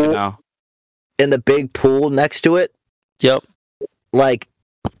big pool. In the big pool next to it. Yep. Like,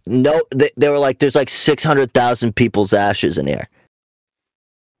 no, they were like, there's like 600,000 people's ashes in here.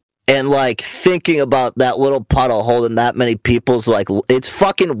 And like thinking about that little puddle holding that many people's, like, it's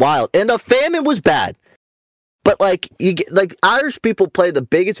fucking wild. And the famine was bad. But like, you get, like, Irish people play the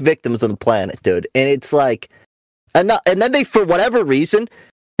biggest victims on the planet, dude. And it's like, and then they, for whatever reason,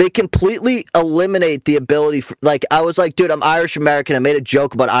 they completely eliminate the ability for, like, I was like, dude, I'm Irish American. I made a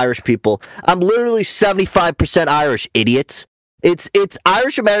joke about Irish people. I'm literally 75% Irish, idiots. It's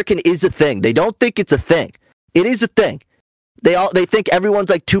Irish American is a thing. They don't think it's a thing. It is a thing. They think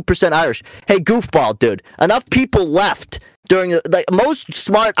everyone's like 2% Irish. Hey, goofball, dude. Enough people left during most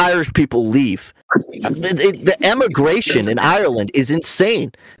smart Irish people leave. The emigration in Ireland is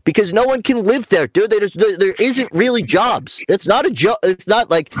insane because no one can live there, dude. There isn't really jobs. It's not a joke. It's not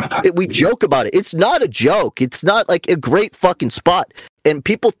like we joke about it. It's not a joke. It's not like a great fucking spot. And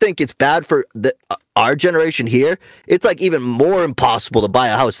people think it's bad for our generation here. It's like even more impossible to buy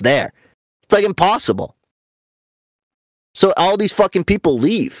a house there. It's like impossible. So all these fucking people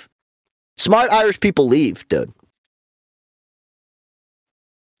leave. Smart Irish people leave, dude.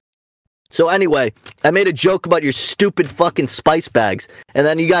 So anyway, I made a joke about your stupid fucking spice bags, and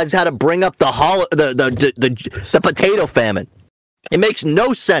then you guys had to bring up the potato famine. It makes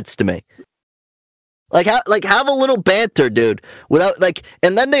no sense to me. Like have a little banter, dude. Without like,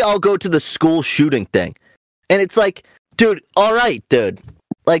 and then they all go to the school shooting thing, and it's like, dude, all right, dude.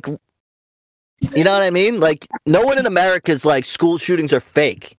 Like, you know what I mean? Like, no one in America is like school shootings are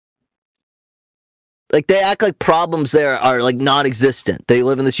fake. Like, they act like problems there are, like, non-existent. They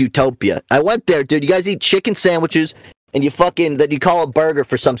live in this utopia. I went there, dude. You guys eat chicken sandwiches, and you call a burger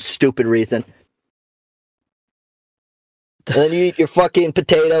for some stupid reason. And then you eat your fucking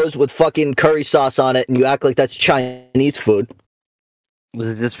potatoes with fucking curry sauce on it, and you act like that's Chinese food.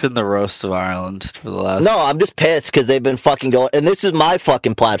 It's just been the roast of Ireland for the last. No, I'm just pissed because they've been fucking going. And this is my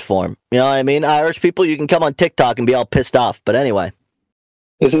fucking platform. You know what I mean? Irish people, you can come on TikTok and be all pissed off. But anyway.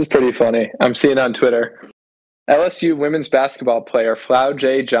 This is pretty funny. I'm seeing on Twitter. LSU women's basketball player Flow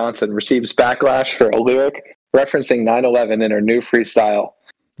J. Johnson receives backlash for a lyric referencing 9/11 in her new freestyle.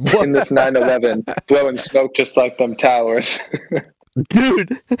 What? In this 9/11, blowing smoke just like them towers.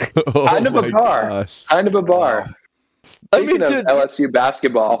 Dude. Oh Kind of a my bar. gosh. Kind of a bar. Speaking of dude. LSU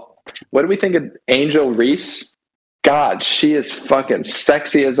basketball, what do we think of Angel Reese? God, she is fucking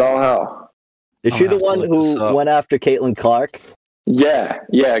sexy as all hell. Is I'm she gonna the have to one look this who up. went after Caitlin Clark? Yeah,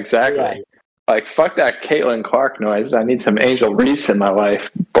 exactly. Yeah. Like, fuck that Caitlin Clark noise. I need some Angel Reese in my life,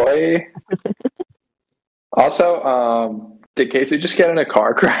 boy. Also, did Casey just get in a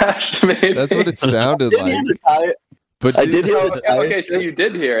car crash? Maybe? That's what it sounded like. But I did hear the tire. Okay, so you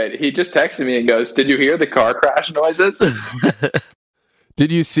did hear it. He just texted me and goes, "Did you hear the car crash noises?"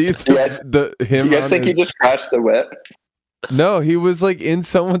 Did you see Yes. him? You guys on think he his- just crashed the whip? No, he was like in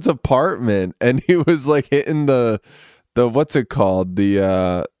someone's apartment, and he was like hitting the what's it called,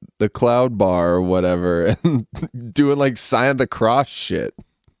 the cloud bar or whatever, and doing like sign of the cross shit.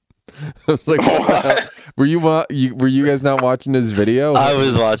 I was like, what the hell? Were you guys not watching his video? I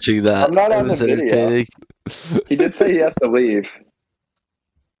was watching that. I'm not It on the was video. entertaining. He did say he has to leave.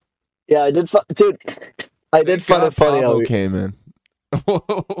 Yeah, I did. Dude, I did find it funny. Pavo How came in.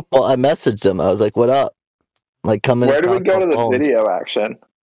 well, I messaged him. I was like, "What up?" Like, come in. Where and do we talk go on to the phone. video action?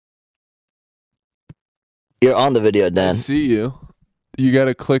 You're on the video, I Dan. see you. You got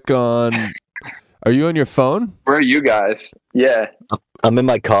to click on. Are you on your phone? Where are you guys? Yeah. I'm in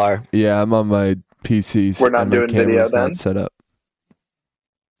my car. Yeah, I'm on my PC. We're not and my doing video camera's then? not set up.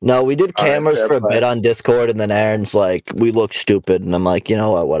 No, we did All right, cameras fair for a play. bit on Discord, and then Aaron's like, "We look stupid," and I'm like, "You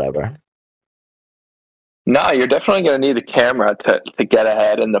know what? Whatever." No, you're definitely going to need a camera to get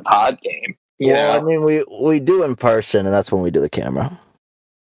ahead in the pod game. You Well, know? I mean, we do in person, and that's when we do the camera.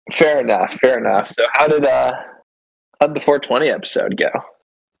 Fair enough. So how did the 420 episode go?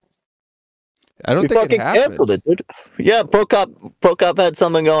 I don't We think it fucking happened. canceled it, dude. Yeah, Prokop had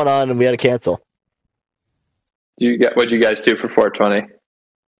something going on, and we had to cancel. What'd you guys do for 420?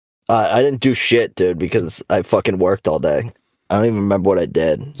 I didn't do shit, dude, because I fucking worked all day. I don't even remember what I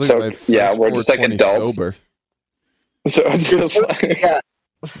did. It's like So, my first yeah, we're just like 420 adults. sober. So it feels like Yeah,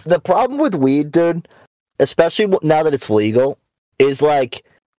 the problem with weed, dude, especially now that it's legal, is like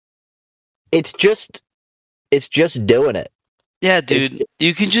it's just doing it. Yeah, dude,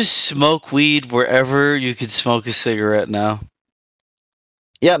 you can just smoke weed wherever you can smoke a cigarette now.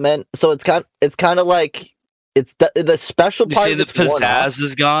 Yeah, man. So it's kind of like it's the special You part say of the it's worn off. pizzazz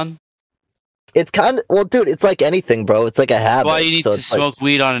is gone? It's kind of dude. It's like anything, bro. It's like a habit. Why you need so to it's like- smoke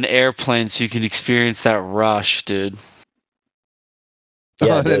weed on an airplane so you can experience that rush, dude.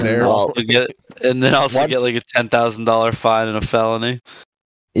 Yeah, On an dude. air- Well, And then also Once- get like a $10,000 fine and a felony.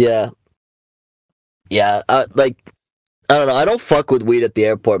 yeah. Like I don't know. I don't fuck with weed at the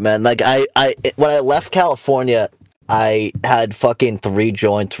airport, man. Like I when I left California, I had fucking 3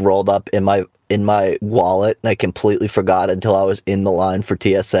 joints rolled up in my wallet, and I completely forgot until I was in the line for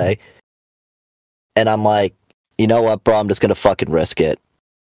TSA. And I'm like, you know what, bro? I'm just gonna fucking risk it,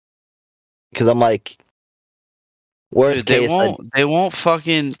 because I'm like, worst Dude, case, they won't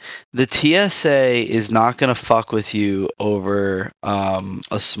fucking. The TSA is not gonna fuck with you over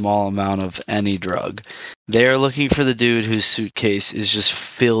a small amount of any drug. They are looking for the dude whose suitcase is just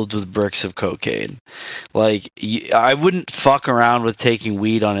filled with bricks of cocaine. Like, I wouldn't fuck around with taking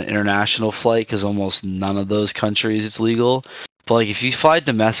weed on an international flight because almost none of those countries it's legal. But like, if you fly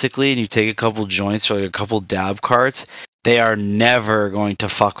domestically and you take a couple joints or like a couple dab carts, they are never going to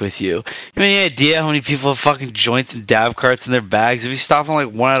fuck with you. You have any idea how many people have fucking joints and dab carts in their bags? If you stop on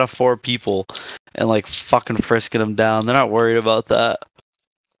like 1 out of 4 people and like fucking frisking them down, they're not worried about that.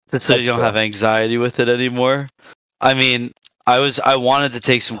 Just so That's you don't true. have anxiety with it anymore. I mean, I wanted to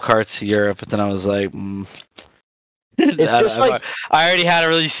take some carts to Europe, but then I was like, It's just like- I already had a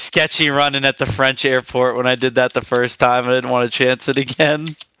really sketchy run-in at the French airport when I did that the first time. I didn't want to chance it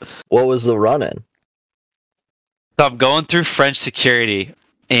again. what was the run-in? So I'm going through French security,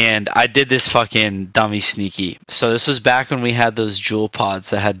 and I did this fucking dummy sneaky. So this was back when we had those Juul pods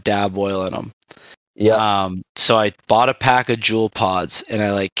that had dab oil in them. Yeah, So I bought a pack of Juul pods, and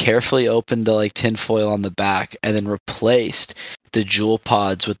I like carefully opened the like tin foil on the back, and then replaced the Juul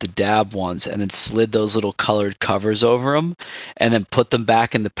pods with the dab ones, and then slid those little colored covers over them, and then put them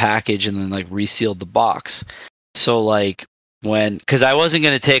back in the package, and then like resealed the box. So like because I wasn't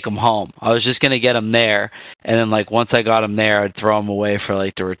going to take him home. I was just going to get him there. And then like once I got him there, I'd throw him away for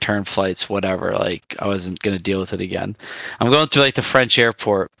like the return flights, whatever. Like I wasn't going to deal with it again. I'm going through like the French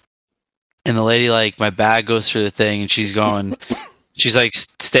airport, and the lady, like, my bag goes through the thing, and she's like,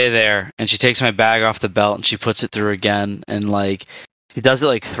 stay there. And she takes my bag off the belt, and she puts it through again. And, like, she does it,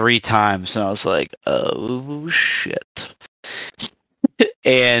 like, 3 times. And I was like, oh, shit.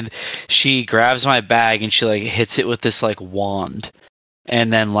 And she grabs my bag, and she, like, hits it with this, like, wand.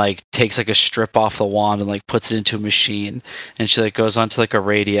 And then, like, takes, like, a strip off the wand and, like, puts it into a machine. And she, like, goes onto, like, a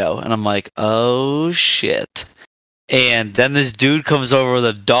radio. And I'm like, oh, shit. And then this dude comes over with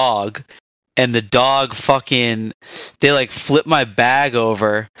a dog. And the dog they like flip my bag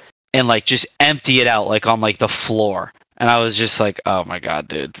over and like just empty it out like on like the floor. And I was just like, oh my God,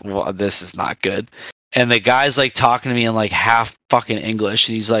 dude, well, this is not good. And the guy's like talking to me in like half fucking English.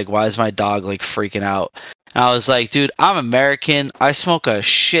 And he's like, why is my dog like freaking out? And I was like, dude, I'm American. I smoke a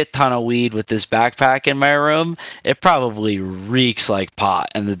shit ton of weed with this backpack in my room. It probably reeks like pot.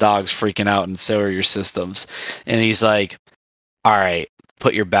 And the dog's freaking out, and so are your systems. And he's like, all right,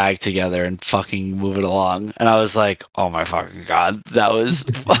 put your bag together and fucking move it along. And I was like, oh my fucking God, that was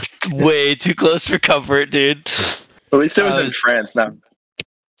way too close for comfort, dude. At least it was in France now.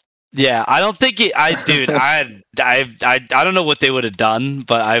 Yeah, I don't think I don't know what they would have done,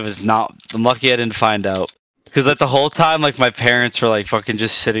 but I'm lucky I didn't find out. Because like the whole time, like my parents were like fucking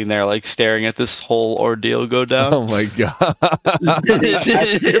just sitting there, like staring at this whole ordeal go down. Oh my God!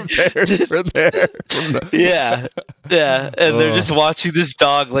 Your parents were there. Yeah, and they're just watching this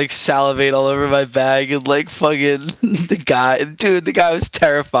dog like salivate all over my bag, and like fucking the guy was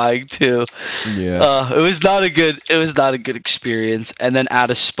terrifying too. Yeah, it was not a good experience. And then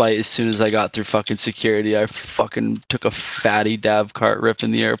out of spite, as soon as I got through fucking security, I fucking took a fatty dab cart rip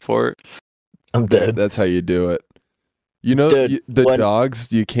in the airport. I'm dead. That's how you do it. You know,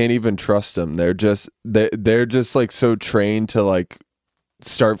 dogs, you can't even trust them. They're just like so trained to like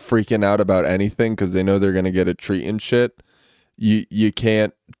start freaking out about anything because they know they're gonna get a treat and shit. You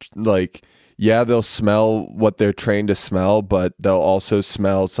can't like, yeah, they'll smell what they're trained to smell, but they'll also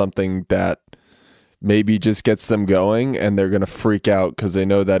smell something that maybe just gets them going, and they're gonna freak out because they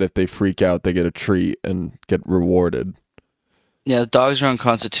know that if they freak out, they get a treat and get rewarded. Yeah, dogs are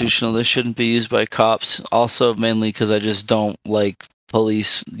unconstitutional. They shouldn't be used by cops. Also, mainly because I just don't like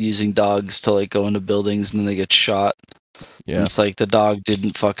police using dogs to like go into buildings and then they get shot. Yeah, it's like the dog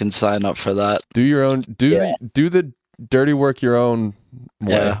didn't fucking sign up for that. Do your own. Do the dirty work your own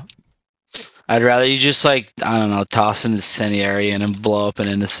way. Yeah. I'd rather you just like, I don't know, toss an incendiary in and blow up an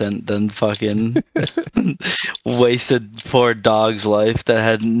innocent than fucking waste a poor dog's life that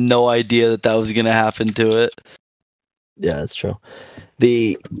had no idea that was gonna happen to it. Yeah, that's true.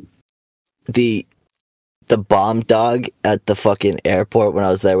 The bomb dog at the fucking airport when I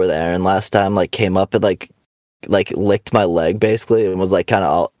was there with Aaron last time, like came up and like licked my leg basically and was like kind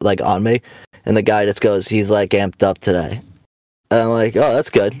of like on me, and the guy just goes, he's like amped up today, and I'm like, oh, that's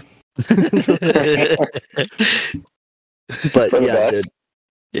good. But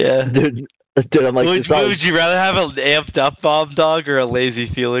yeah, dude, I'm like, would you rather have an amped up bomb dog or a lazy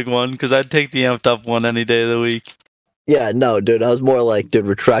feeling one? Because I'd take the amped up one any day of the week. Yeah, no, dude. I was more like, dude,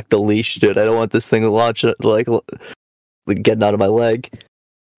 retract the leash, dude. I don't want this thing to launch, like getting out of my leg.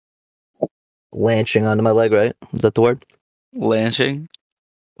 Lanching onto my leg, right? Is that the word? Latching?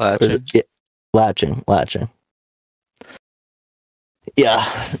 Yeah, latching.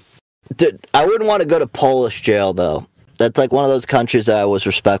 Yeah. Dude, I wouldn't want to go to Polish jail, though. That's like one of those countries that I was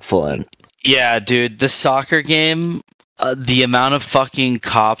respectful in. Yeah, dude. The soccer game... the amount of fucking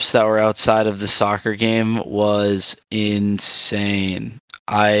cops that were outside of the soccer game was insane.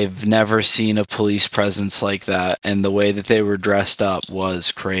 I've never seen a police presence like that, and the way that they were dressed up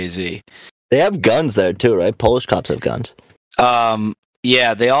was crazy. They have guns there too, right? Polish cops have guns.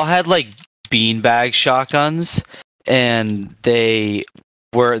 Yeah, they all had like beanbag shotguns, and the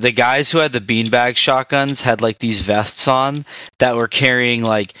guys who had the beanbag shotguns had like these vests on that were carrying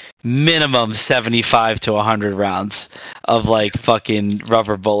like minimum 75 to 100 rounds of like fucking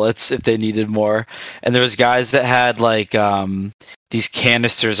rubber bullets if they needed more. And there was guys that had like these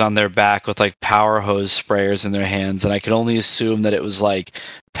canisters on their back with like power hose sprayers in their hands, and I could only assume that it was like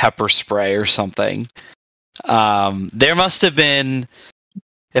pepper spray or something. There must have been,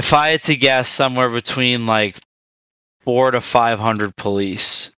 if I had to guess, somewhere between like 400 to 500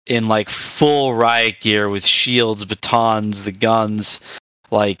 police in like full riot gear with shields, batons, the guns.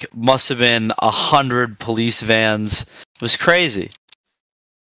 Like, must have been 100 police vans. It was crazy.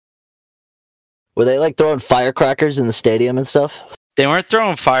 Were they like throwing firecrackers in the stadium and stuff? They weren't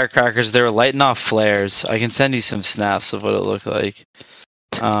throwing firecrackers. They were lighting off flares. I can send you some snaps of what it looked like.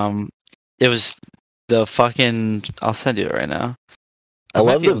 It was the fucking. I'll send you it right now. I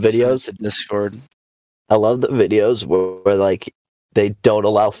love the videos. To Discord. I love the videos where like they don't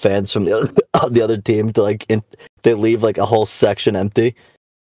allow fans from the other team to like they leave like a whole section empty.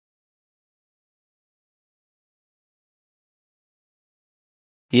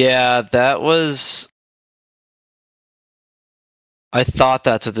 Yeah, that was. I thought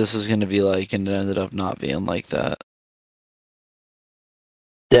that's what this was going to be like, and it ended up not being like that.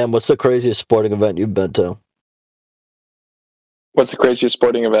 Damn, what's the craziest sporting event you've been to? What's the craziest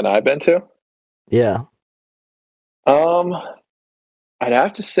sporting event I've been to? Yeah. I'd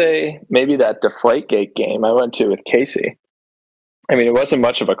have to say maybe that Deflategate game I went to with Casey. I mean, it wasn't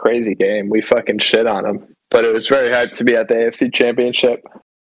much of a crazy game. We fucking shit on them, but it was very hyped to be at the AFC Championship.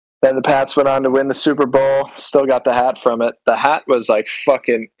 Then the Pats went on to win the Super Bowl. Still got the hat from it. The hat was like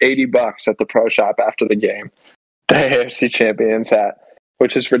fucking $80 at the pro shop after the game. The AFC Champions hat,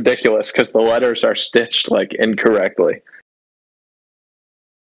 which is ridiculous because the letters are stitched like incorrectly.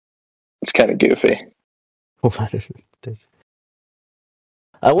 It's kind of goofy. I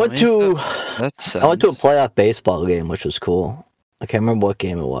went to a playoff baseball game, which was cool. I can't remember what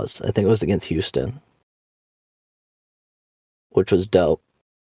game it was. I think it was against Houston, which was dope.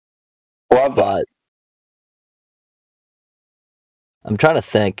 Love that. But I'm trying to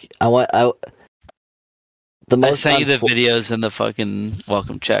think. I sent you the videos in the fucking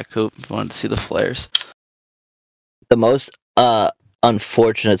welcome chat, Coop, if you wanted to see the flares. The most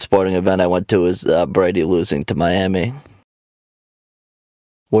unfortunate sporting event I went to was Brady losing to Miami.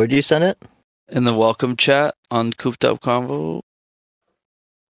 Where'd you send it? In the welcome chat on Cooped Up Convo.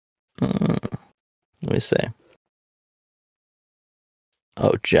 Let me see.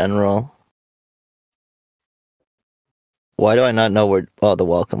 Oh, general. Why do I not know where? Oh, the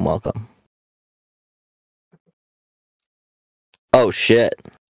welcome. Oh, shit.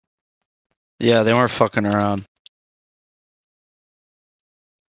 Yeah, they weren't fucking around.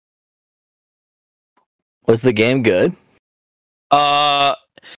 Was the game good?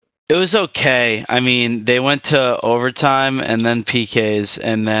 It was okay. I mean, they went to overtime and then PKs,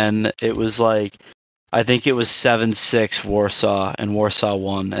 and then it was like, I think it was 7-6 Warsaw, and Warsaw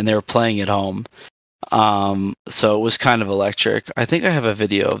won, and they were playing at home. So it was kind of electric. I think I have a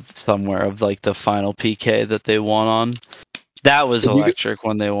video somewhere of like the final PK that they won on. That was electric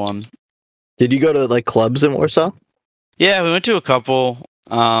when they won. Did you go to like clubs in Warsaw? Yeah, we went to a couple.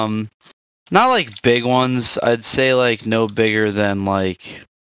 Not like big ones. I'd say like no bigger than like,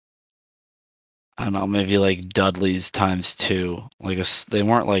 I don't know, maybe like Dudley's times 2. Like they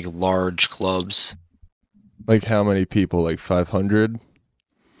weren't like large clubs. Like how many people? Like 500?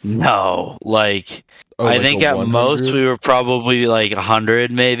 No, like I think at 100? most we were probably like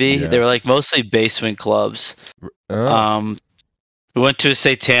 100 maybe. Yeah. They were like mostly basement clubs. Oh. We went to a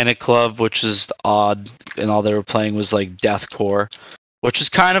satanic club, which was odd, and all they were playing was like deathcore, which was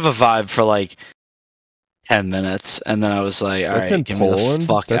kind of a vibe for like 10 minutes, and then I was like, all That's right, in get Poland? me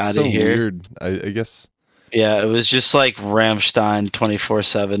the fuck That's out so of here. Weird. I guess. Yeah, it was just like Rammstein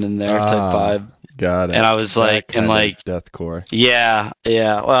 24/7 in there type vibe. Got it. And I was like, and like deathcore. Yeah. Well,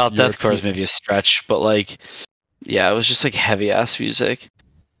 European. deathcore is maybe a stretch, but like, yeah, it was just like heavy ass music.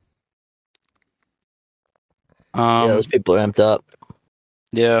 Yeah, those people are amped up.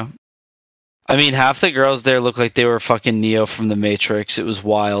 Yeah. I mean, half the girls there looked like they were fucking Neo from the Matrix. It was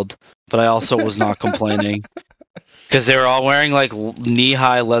wild, but I also was not complaining. Because they were all wearing like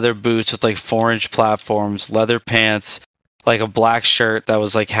knee-high leather boots with like 4-inch platforms, leather pants, like a black shirt that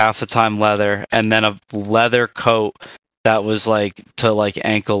was like half the time leather, and then a leather coat that was like to like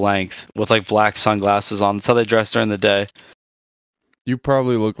ankle length with like black sunglasses on. That's how they dressed during the day. You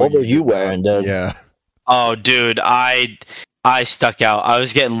probably look What like were you wearing, dude? Yeah. Oh, dude, I stuck out. I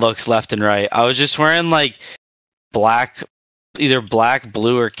was getting looks left and right. I was just wearing like black, either black,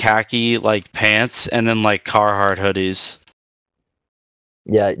 blue, or khaki like pants, and then like Carhartt hoodies.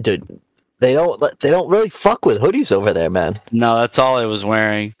 Yeah, dude. They don't really fuck with hoodies over there, man. No, that's all I was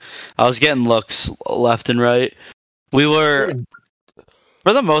wearing. I was getting looks left and right. We were,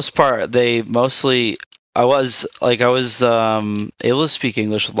 for the most part, I was able to speak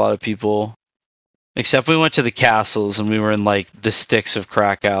English with a lot of people. Except we went to the castles and we were in like the sticks of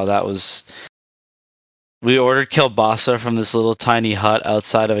Krakow. We ordered kielbasa from this little tiny hut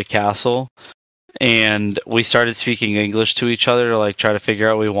outside of a castle, and we started speaking English to each other to like try to figure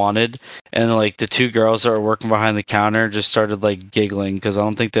out what we wanted. And like the two girls that were working behind the counter just started like giggling because I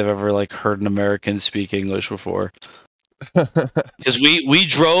don't think they've ever like heard an American speak English before. Because we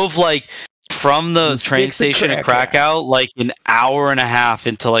drove like from the Some train sticks of station at Krakow. Krakow, like an hour and a half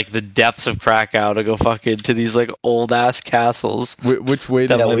into like the depths of Krakow to go fucking to these like old ass castles. Which way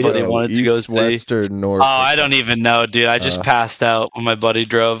did That my we buddy go? wanted to go East, see. west, or north? Oh, I don't even know, dude. I just Uh. passed out when my buddy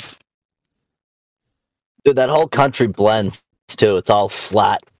drove. Dude, that whole country blends too. It's all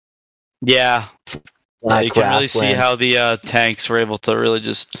flat. Yeah, Flat you can really see grassland. how the tanks were able to really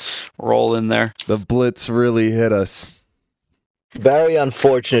just roll in there. The Blitz really hit us. Very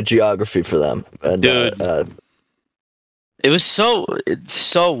unfortunate geography for them. And, Dude. It was it's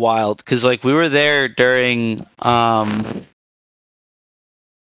so wild because like we were there during I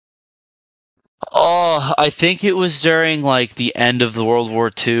think it was during like the end of the World War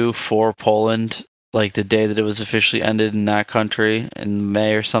II for Poland, like the day that it was officially ended in that country in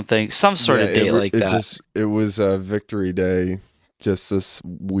May or something, some sort of date like that. It was Victory Day just this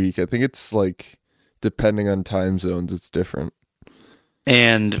week. I think it's like depending on time zones, it's different.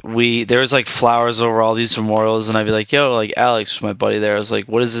 And there was like flowers over all these memorials, and I'd be like, "Yo, like Alex, my buddy there." I was like,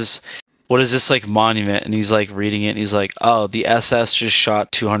 "What is this? What is this like monument?" And he's like reading it, and he's like, "Oh, the SS just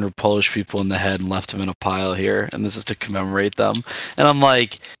shot 200 Polish people in the head and left them in a pile here, and this is to commemorate them." And I'm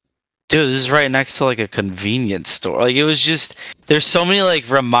like, "Dude, this is right next to like a convenience store." Like it was just there's so many like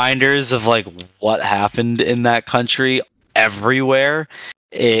reminders of like what happened in that country everywhere.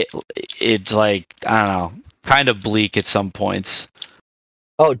 It's like I don't know, kind of bleak at some points.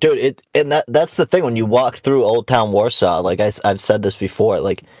 Oh, dude, that's the thing when you walk through Old Town Warsaw. Like I've said this before,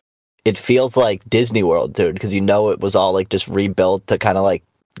 like it feels like Disney World, dude, because you know it was all like just rebuilt to kind of like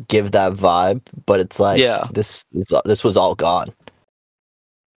give that vibe. But it's like this was all gone.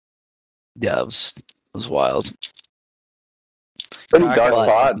 Yeah, it was wild. Pretty dark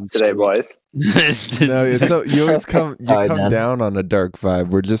pod today, boys. No, you always come down on a dark vibe.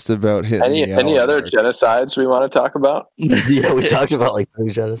 We're just about hitting any other genocides we want to talk about? Yeah, we talked about like 3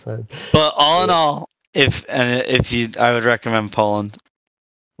 genocides. But all in all, I would recommend Poland.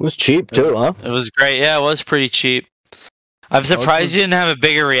 It was cheap too, huh? It was great. Yeah, it was pretty cheap. I'm surprised you didn't have a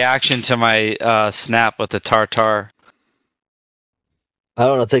bigger reaction to my snap with the tartar. I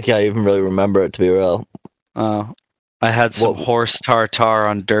don't think I even really remember it, to be real. I had some horse tartar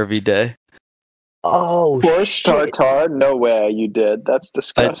on Derby Day. Oh, horse tartar? No way you did. That's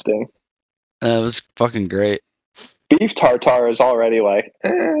disgusting. It was fucking great. Beef tartar is already like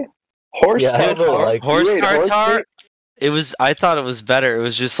horse tartar. Horse tartar. I thought it was better. It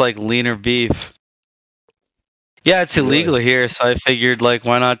was just like leaner beef. Yeah, it's illegal here, so I figured like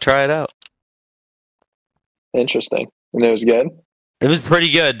why not try it out? Interesting. And it was good? It was pretty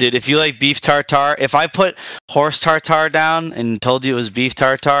good, dude. If you like beef tartar, if I put horse tartar down and told you it was beef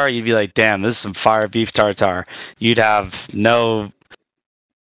tartar, you'd be like, damn, this is some fire beef tartar. You'd have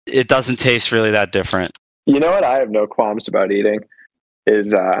it doesn't taste really that different. You know what I have no qualms about eating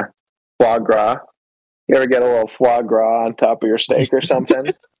is foie gras. You ever get a little foie gras on top of your steak or something?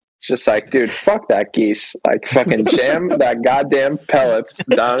 It's just like, dude, fuck that geese. Like, fucking jam that goddamn pellets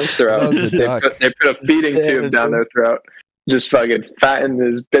down his throat. They put a feeding tube down their throat. Just fucking fatten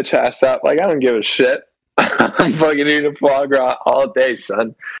his bitch ass up. Like, I don't give a shit. I'm fucking eating foie gras all day,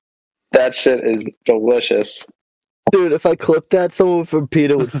 son. That shit is delicious. Dude, if I clipped that, someone from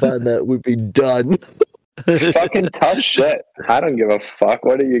PETA would find that we'd be done. Fucking tough shit. I don't give a fuck.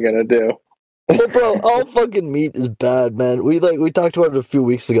 What are you gonna do? Well, bro, all fucking meat is bad, man. We talked about it a few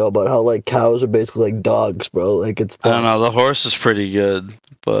weeks ago about how like cows are basically like dogs, bro. Like it's. I don't know. The horse is pretty good,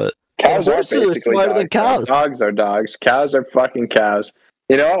 but cows are basically smarter than cows. Dogs are dogs. Cows are fucking cows.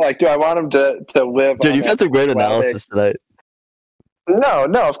 You know, like, do I want them to live? Dude, you've had some great analysis tonight. No,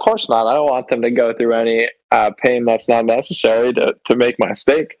 of course not. I don't want them to go through any pain that's not necessary to make my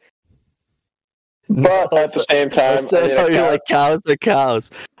steak. But at the same time, you're like cows are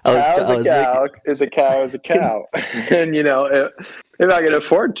cows. A cow is a cow. And you know, if I can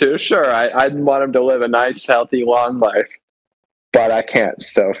afford to, sure, I'd want them to live a nice, healthy, long life. But I can't.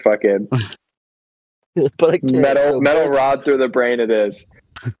 So fucking. But I can't. Metal rod through the brain. It is.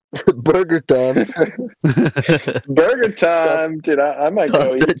 Burger time. Burger time, dude. I might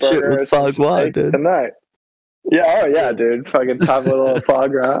go eat burger tonight. Yeah, oh yeah, dude. Fucking top of a little foie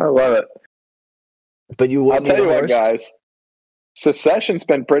gras. I love it. But I'll tell you what, guys. Secession's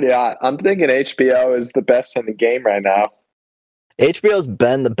been pretty hot. I'm thinking HBO is the best in the game right now. HBO's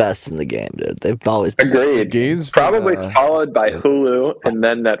been the best in the game, dude. They've always been. Agreed. Probably followed by Hulu and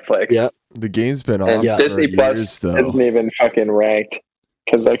then Netflix. Yeah. The game's been on. And Disney Plus isn't even fucking ranked.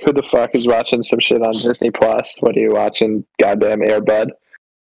 Because, like, who the fuck is watching some shit on Disney Plus? What are you watching? Goddamn Airbud.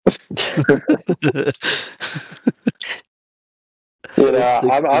 You know,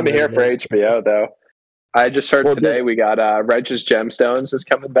 I'm here for HBO, though. I just heard today we got Regis Gemstones is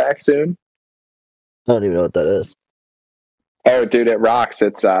coming back soon. I don't even know what that is. Oh, dude, it rocks.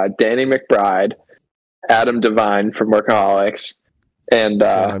 It's Danny McBride, Adam Devine from Workaholics, and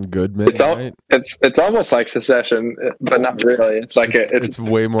John Goodman. Right? it's almost like Succession, but not really. It's like it's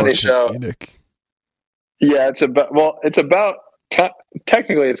way more comedic. Yeah, it's about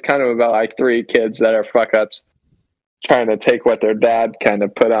technically it's kind of about like three kids that are fuck ups trying to take what their dad kind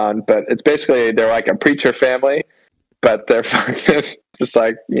of put on, but it's basically they're like a preacher family, but they're fucking just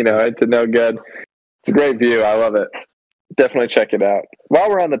like, you know, into no good. It's a great view. I love it. Definitely check it out. While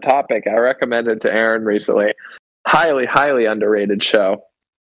we're on the topic, I recommended to Aaron recently, highly, highly underrated show,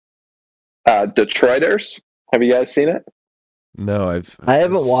 Detroiters. Have you guys seen it? No, I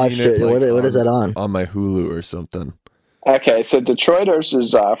haven't watched it. Like, what is that on? On my Hulu or something. Okay, so Detroiters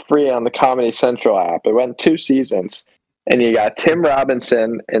is free on the Comedy Central app. It went 2 seasons, and you got Tim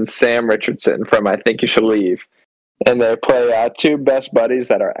Robinson and Sam Richardson from I Think You Should Leave, and they play two best buddies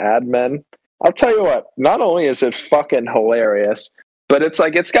that are ad men. I'll tell you what, not only is it fucking hilarious, but it's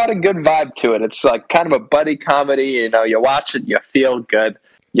like it's got a good vibe to it. It's like kind of a buddy comedy. You know, you watch it, you feel good,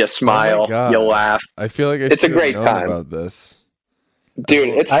 you smile, you laugh. I feel like it's a great time about this, dude.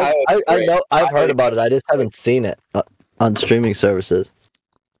 It's I know I've heard about it. I just haven't seen it on streaming services.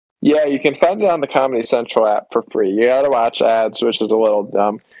 Yeah, you can find it on the Comedy Central app for free. You got to watch ads, which is a little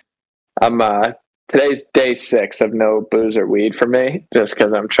dumb. Today's day 6 of no booze or weed for me, just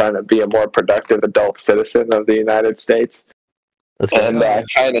because I'm trying to be a more productive adult citizen of the United States. And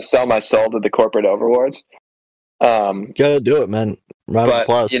trying to sell my soul to the corporate overlords. Gotta do it, man. Round of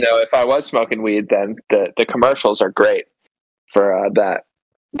applause. You know, if I was smoking weed, then the commercials are great for that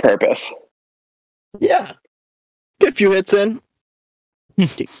purpose. Yeah. Get a few hits in.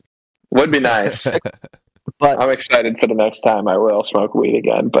 Would be nice. But I'm excited for the next time I will smoke weed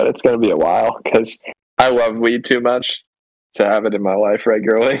again, but it's going to be a while because I love weed too much to have it in my life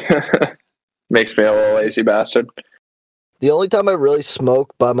regularly. Makes me a little lazy bastard. The only time I really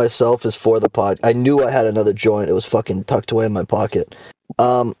smoke by myself is for the pod. I knew I had another joint. It was fucking tucked away in my pocket.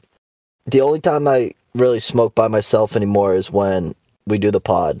 The only time I really smoke by myself anymore is when we do the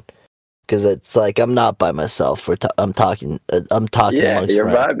pod. Because it's like I'm not by myself. I'm talking amongst you're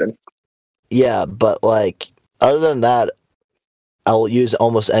friends. vibing. Yeah, but like other than that, I'll use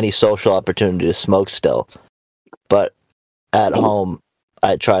almost any social opportunity to smoke still. But at home,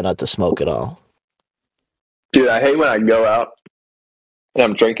 I try not to smoke at all. Dude, I hate when I go out and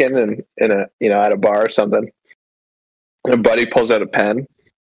I'm drinking and at a bar or something, and a buddy pulls out a pen.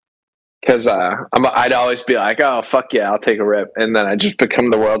 Because I'd always be like, oh, fuck yeah, I'll take a rip. And then I just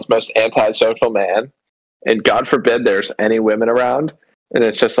become the world's most antisocial man. And God forbid there's any women around. And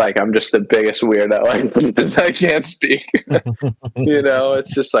it's just like, I'm just the biggest weirdo. Like, I can't speak. You know,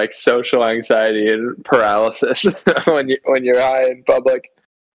 it's just like social anxiety and paralysis when you're high in public.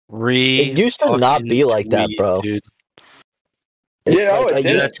 It used to not be like that, bro. Dude. I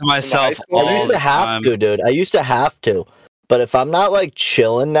do that to myself all I used to have to, dude. I used to have to. But if I'm not like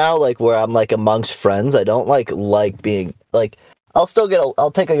chilling now, like where I'm like amongst friends, I don't like being like. I'll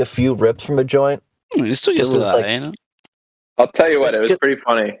take like a few rips from a joint. You still get that, ain't it? I'll tell you what, it was pretty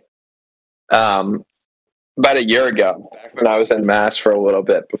funny. About a year ago, back when I was in Mass for a little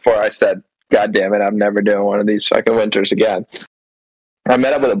bit, before I said, God damn it, I'm never doing one of these fucking winters again. I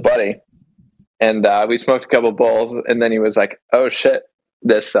met up with a buddy, and we smoked a couple bowls, and then he was like, oh shit,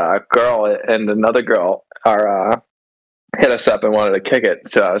 this girl and another girl are hit us up and wanted to kick it.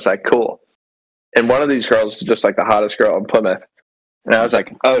 So I was like, cool. And one of these girls is just like the hottest girl in Plymouth. And I was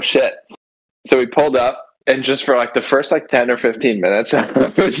like, oh shit. So we pulled up, and just for like the first like 10 or 15 minutes,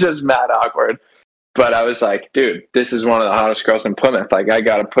 it was just mad awkward. But I was like, dude, this is one of the hottest girls in Plymouth. Like, I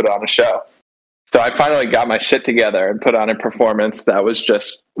got to put on a show. So I finally got my shit together and put on a performance that was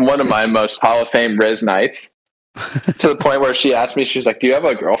just one of my most Hall of Fame Riz nights. To the point where she asked me, she was like, do you have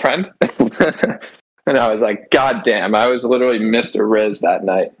a girlfriend? And I was like, God damn, I was literally Mr. Riz that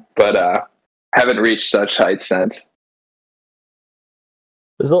night. But haven't reached such heights since.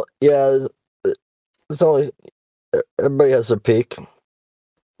 It's only everybody has their peak.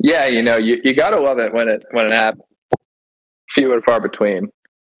 Yeah, you know, you gotta love it when it happens. Few and far between.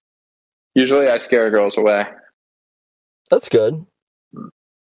 Usually I scare girls away. That's good.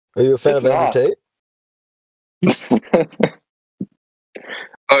 Are you a fan of Andrew Tate?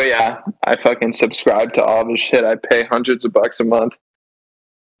 Oh yeah, I fucking subscribe to all this shit. I pay hundreds of bucks a month.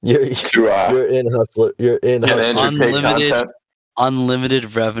 You're in Hustler. You're in Hustler.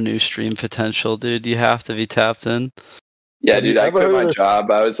 Unlimited revenue stream potential, dude. You have to be tapped in. Yeah, dude, I quit my job.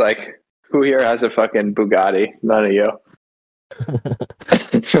 I was like, who here has a fucking Bugatti? None of you.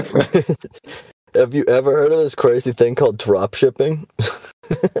 Have you ever heard of this crazy thing called drop shipping?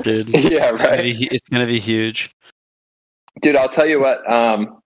 dude. Yeah, It's right. it's gonna be huge. Dude, I'll tell you what.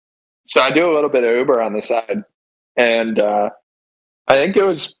 So I do a little bit of Uber on the side, and I think it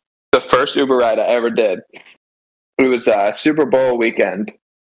was the first Uber ride I ever did. It was Super Bowl weekend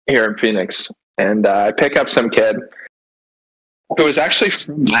here in Phoenix, and I pick up some kid who was actually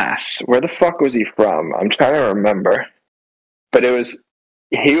from Mass. Where the fuck was he from? I'm trying to remember, but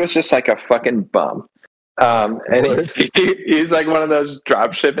he was just like a fucking bum. And he's like one of those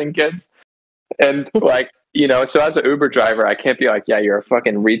drop shipping kids, and like, you know, so as an Uber driver, I can't be like, yeah, you're a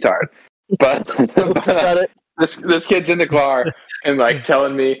fucking retard. But this kid's in the car and like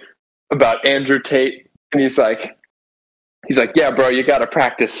telling me about Andrew Tate, and he's like, yeah, bro, you got to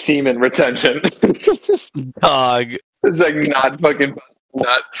practice semen retention. Dog. It's like not fucking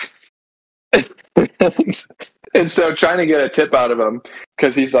nut. And so trying to get a tip out of him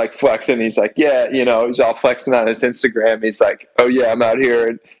because he's like flexing. He's like, yeah, you know, he's all flexing on his Instagram. He's like, oh yeah, I'm out here.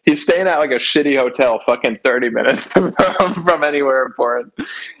 And he's staying at like a shitty hotel fucking 30 minutes from anywhere important.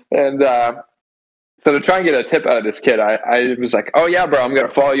 And so to try and get a tip out of this kid, I was like, oh yeah, bro, I'm going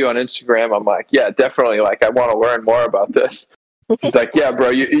to follow you on Instagram. I'm like, yeah, definitely. Like, I want to learn more about this. He's like, yeah, bro,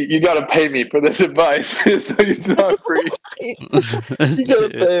 you got to pay me for this advice. It's not free. You gotta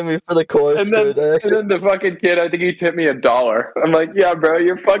pay me for the course, And then, dude. and then the fucking kid, I think he tipped me $1. I'm like, yeah, bro,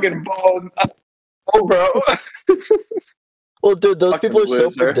 you're fucking bald. Oh, bro. Well, dude, those Fucking people are so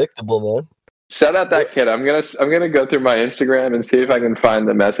loser. predictable, man. Shout out that kid. I'm gonna go through my Instagram and see if I can find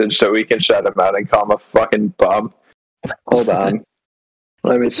the message so we can shut him out and call him a fucking bum. Hold on.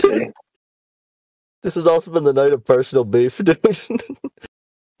 Let me see. This has also been the night of personal beef, dude.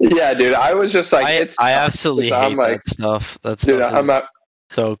 Yeah, dude. I was just like, I absolutely so hate I'm like, that stuff. That dude, stuff I'm is not.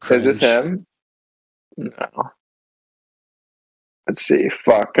 so cringe. Is this him? No. Let's see.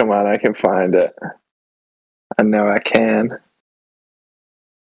 Fuck. Come on. I can find it. I know I can.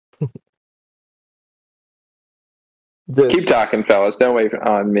 Dude, Keep talking, fellas. Don't wait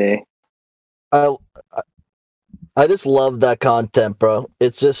on me. I just love that content, bro.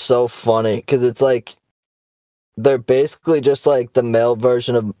 It's just so funny because it's like they're basically just like the male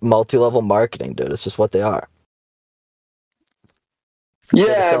version of multi-level marketing, dude. It's just what they are.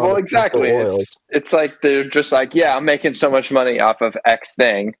 Yeah, selling well, us exactly. oils. It's like they're just like, yeah, I'm making so much money off of X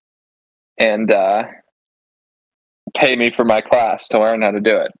thing, and pay me for my class to learn how to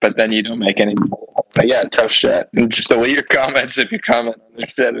do it. But then you don't make any. But yeah, tough shit. And just delete your comments if you comment on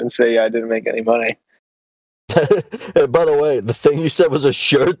this shit and say I didn't make any money. And by the way, the thing you said was a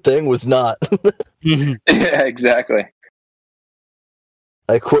shirt thing was not. Yeah, exactly.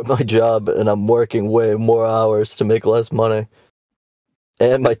 I quit my job and I'm working way more hours to make less money.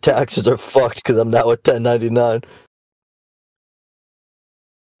 And my taxes are fucked because I'm now at 1099.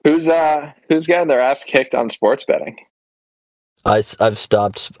 Who's getting their ass kicked on sports betting? I've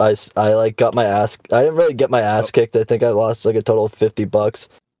stopped. I like got my ass. I didn't really get my ass kicked. I think I lost like a total of $50.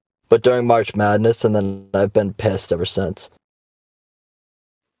 But during March Madness, and then I've been pissed ever since.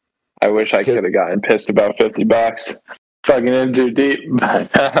 I wish I could have gotten pissed about $50. Fucking in too deep. My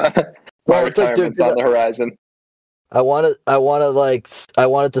Well, it's like, dude, retirement's on the horizon. I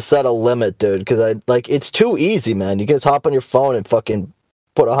wanted to set a limit, dude, because it's too easy, man. You can just hop on your phone and fucking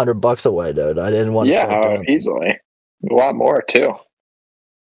put $100 away, dude. I didn't want to. Yeah, easily. A lot more too.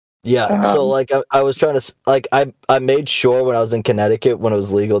 Yeah, so like I was trying to like I made sure when I was in Connecticut when it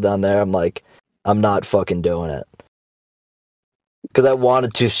was legal down there, I'm like, I'm not fucking doing it. Because I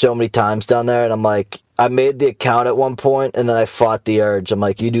wanted to so many times down there, and I'm like, I made the account at one point, and then I fought the urge. I'm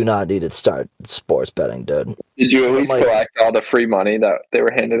like, you do not need to start sports betting, dude. Did you at least collect all the free money that they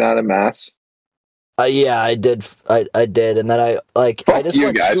were handing out in mass? Yeah, I did. I did, and then I just you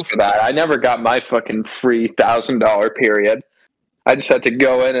went guys for that. I never got my fucking free $1,000 period. I just had to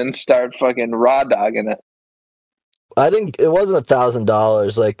go in and start fucking raw dogging it. I think it wasn't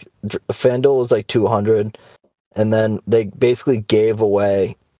 $1,000. Like FanDuel was like $200, and then they basically gave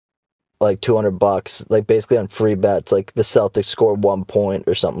away like $200, like basically on free bets. Like the Celtics scored 1 point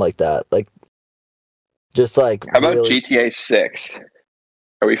or something like that. Like just like. How about GTA 6?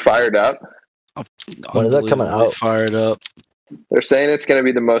 Are we fired up? When is that coming out? Fired up. They're saying it's going to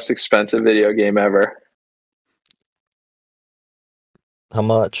be the most expensive video game ever. How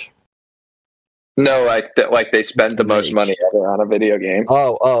much? No, like they spend the most money ever on a video game.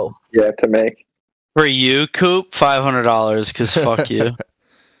 Oh. Yeah, to make. For you, Coop, $500, because fuck you.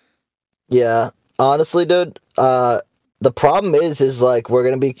 Yeah, honestly, dude, the problem is like we're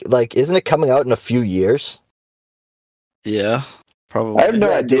going to be, like, isn't it coming out in a few years? Yeah, probably. I have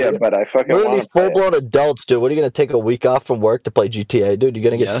no idea, but I fucking We're going to be full-blown adults, dude. What, are you going to take a week off from work to play GTA, dude? You're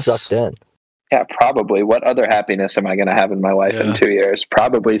going to get sucked in. Yeah, probably. What other happiness am I going to have in my life in 2 years?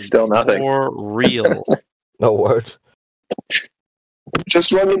 Probably still nothing. For real. No word.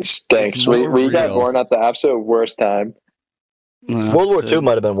 Just fucking stinks. It's more We got real. born at the absolute worst time. World War II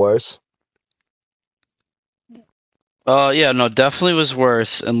might have been worse. Yeah, no, definitely was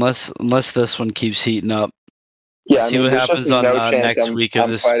worse. Unless this one keeps heating up. Yeah, See what there's happens just on no chance next I'm week of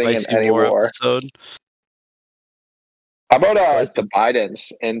this fighting in spicy any war. episode. How about the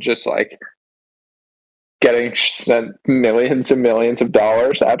Bidens and just like getting sent millions and millions of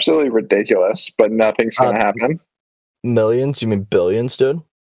dollars? Absolutely ridiculous, but nothing's going to happen. Millions? You mean billions, dude?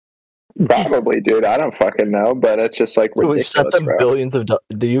 Probably, dude. I don't fucking know, but it's just like We've ridiculous, sent them bro. billions of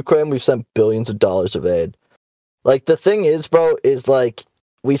the Ukraine. We've sent billions of dollars of aid. Like the thing is, bro, is like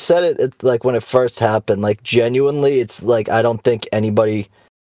we said it like when it first happened. Like genuinely, it's like I don't think anybody.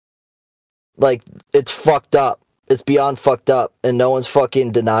 Like it's fucked up. It's beyond fucked up, and no one's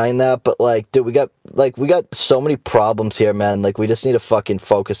fucking denying that. But like, dude, we got so many problems here, man. Like we just need to fucking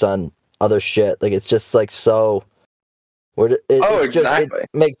focus on other shit. Like it's just like so. Exactly. It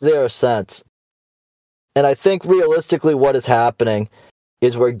makes zero sense. And I think realistically what is happening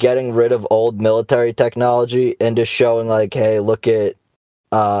is we're getting rid of old military technology and just showing like, hey, look at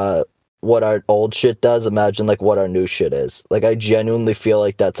what our old shit does. Imagine like what our new shit is. Like I genuinely feel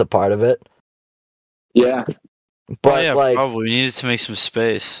like that's a part of it. Yeah. But like probably we needed to make some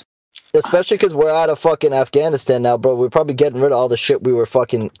space. Especially because we're out of fucking Afghanistan now, bro. We're probably getting rid of all the shit we were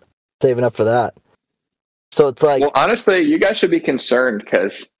fucking saving up for that. So it's like, well, honestly, you guys should be concerned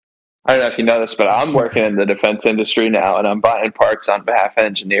because I don't know if you know this, but I'm working in the defense industry now, and I'm buying parts on behalf of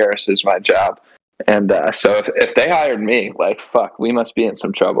engineers is my job. And so if they hired me, like, fuck, we must be in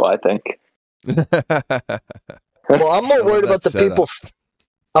some trouble, I think. well, I'm more worried about the people.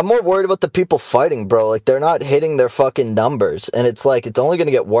 I'm more worried about the people fighting, bro. Like, they're not hitting their fucking numbers. And it's like, it's only going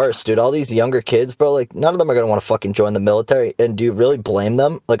to get worse, dude. All these younger kids, bro, like, none of them are going to want to fucking join the military. And do you really blame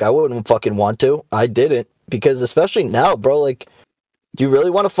them? Like, I wouldn't fucking want to. I didn't. Because especially now, bro, like, do you really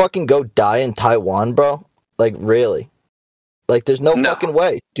want to fucking go die in Taiwan, bro? Like, really? Like, there's no fucking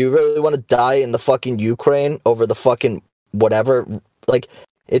way. Do you really want to die in the fucking Ukraine over the fucking whatever? Like,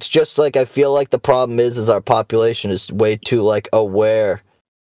 it's just like, I feel like the problem is our population is way too, like, aware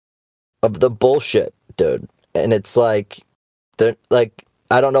of the bullshit, dude. And it's like, they're like,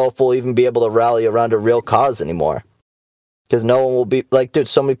 I don't know if we'll even be able to rally around a real cause anymore. Because no one will be, like, dude,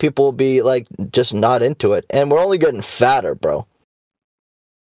 so many people will be, like, just not into it. And we're only getting fatter, bro.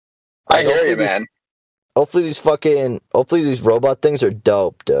 I hear you, man. Hopefully these robot things are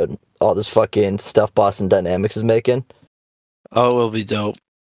dope, dude. All this fucking stuff Boston Dynamics is making. Oh, it will be dope.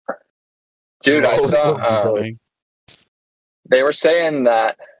 Dude, I saw, they were saying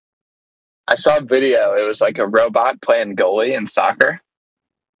that, I saw a video, it was like a robot playing goalie in soccer.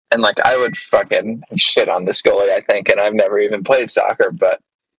 And like, I would fucking shit on this goalie, I think, and I've never even played soccer, but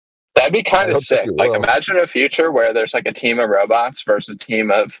that'd be kind of sick. Like, imagine a future where there's like a team of robots versus a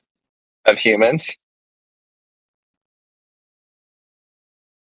team of humans.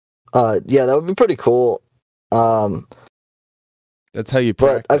 Yeah, that would be pretty cool. That's how you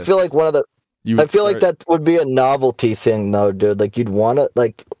practice. But I feel like like that would be a novelty thing, though, dude. Like, you'd want to,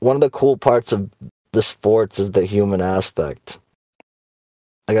 like, one of the cool parts of the sports is the human aspect.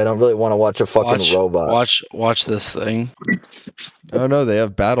 Like, I don't really want to watch a fucking robot. Watch this thing. Oh no, they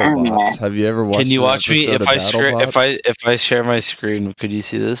have battle bots. Have you ever watched? Can you watch me if I share my screen? Could you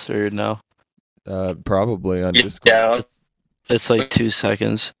see this or no? Probably on Discord. Yeah, it's like 2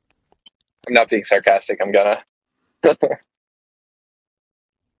 seconds. I'm not being sarcastic. I'm gonna.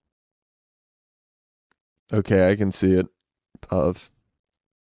 Okay, I can see it. Of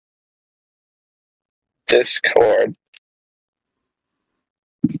Discord.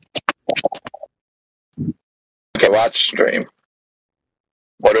 Okay, watch stream.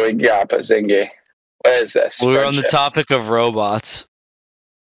 What do we got, Bazingi? What is this? We're on the topic of robots.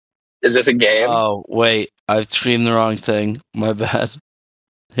 Is this a game? Oh, wait. I've streamed the wrong thing. My bad.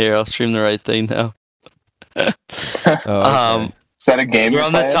 Here, I'll stream the right thing now. okay. Is that a game? We're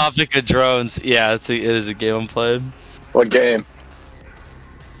on the topic of drones. Yeah, it is a game I'm playing. What game?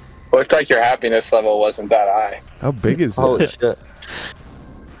 Looked like your happiness level wasn't that high. How big is it? Holy shit.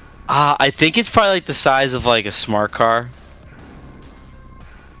 I think it's probably like the size of like a smart car.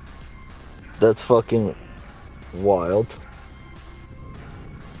 That's fucking wild.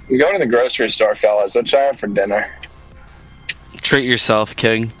 I'm going to the grocery store, fellas. What should I have for dinner? Treat yourself,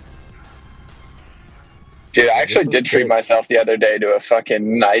 King. Dude, I actually did treat myself the other day to a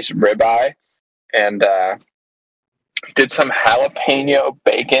fucking nice ribeye and did some jalapeno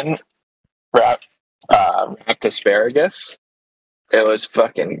bacon wrapped asparagus. It was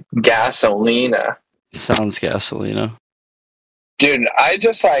fucking gasolina. Sounds gasolina. Dude,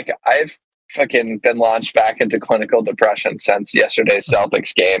 I've fucking been launched back into clinical depression since yesterday's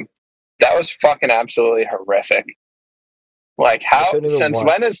Celtics game. That was fucking absolutely horrific. Like, since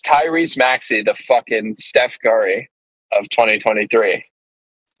when is Tyrese Maxey the fucking Steph Curry of 2023?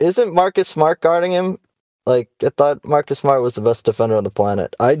 Isn't Marcus Smart guarding him? Like, I thought Marcus Smart was the best defender on the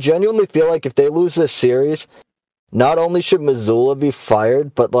planet. I genuinely feel like if they lose this series, not only should Missoula be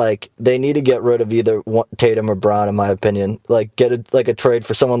fired, but like they need to get rid of either Tatum or Brown, in my opinion. Like get a trade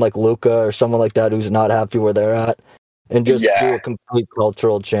for someone like Luka or someone like that who's not happy where they're at, and just do a complete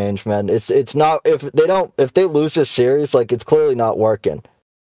cultural change, man. It's not if they lose this series, like it's clearly not working.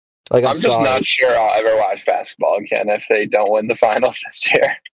 Like I'm just not sure I'll ever watch basketball again if they don't win the finals this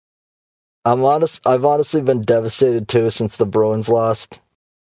year. I've honestly been devastated too since the Bruins lost,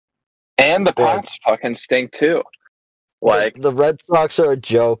 and the Pats fucking stink too. Like the Red Sox are a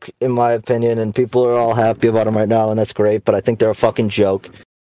joke, in my opinion, and people are all happy about them right now, and that's great. But I think they're a fucking joke.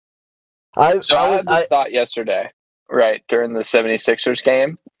 I had this thought yesterday, right during the 76ers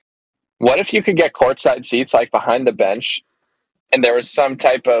game. What if you could get courtside seats, like behind the bench, and there was some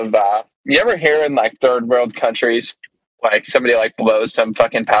type of you ever hear in like third world countries, like somebody like blows some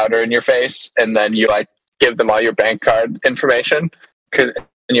fucking powder in your face, and then you like give them all your bank card information, and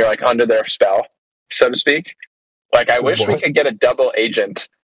you're like under their spell, so to speak. Like, I wish we could get a double agent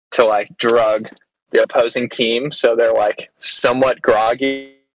to, like, drug the opposing team so they're, like, somewhat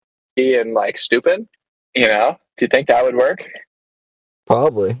groggy and, like, stupid. You know? Do you think that would work?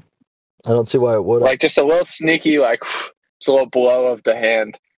 Probably. I don't see why it wouldn't. Like, just a little sneaky, like, just a little blow of the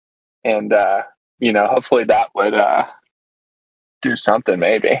hand. And, you know, hopefully that would do something,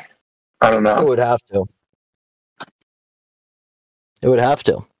 maybe. I don't know. It would have to. It would have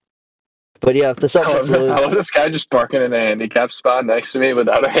to. But yeah, if the Celtics lose... I love this guy just barking in a handicap spot next to me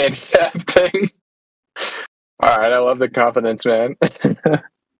without a handicap thing. All right, I love the confidence, man.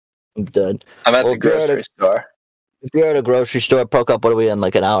 I'm dead. I'm at the grocery store. If you're at a grocery store, Prokop, what are we in,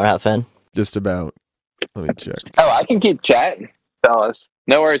 like an hour and a half in? Just about. Let me check. Oh, I can keep chatting, fellas.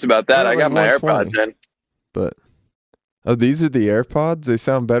 No worries about that. I got my AirPods in. But, oh, these are the AirPods? They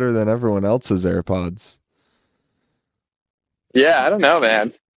sound better than everyone else's AirPods. Yeah, I don't know,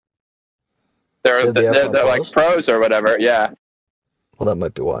 man. They're like pros or whatever, yeah. Well, that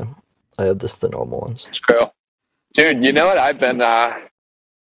might be why. I have the normal ones. It's cool. Dude, you know what I've been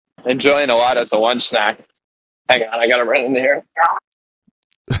enjoying a lot as a lunch snack? Hang on, I gotta run in here.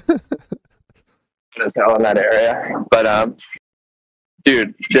 As hell in that area. But,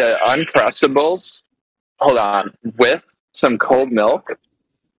 dude, the Uncrustables, hold on, with some cold milk,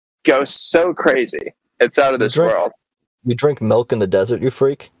 go so crazy. It's out of this world. You drink milk in the desert, you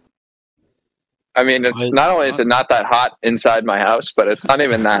freak? I mean, it's not only is it not that hot inside my house, but it's not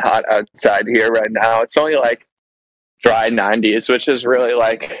even that hot outside here right now. It's only like dry 90s, which is really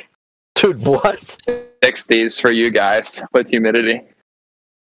like, dude, what? 60s for you guys with humidity.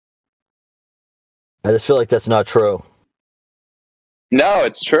 I just feel like that's not true. No,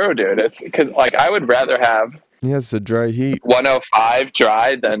 it's true, dude. It's because like I would rather have it's a dry heat 105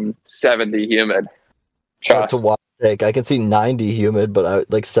 dry than 70 humid. That's a wild take. I can see 90 humid,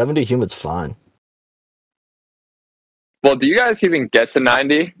 but like 70 humid's fine. Well, do you guys even get to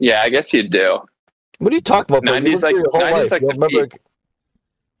 90? Yeah, I guess you do. What are you talking about, bro? 90's like, 90's like the peak.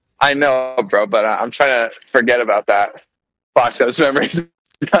 I know, bro, but I'm trying to forget about that. Fuck those memories.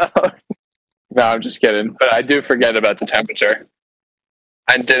 No, I'm just kidding. But I do forget about the temperature.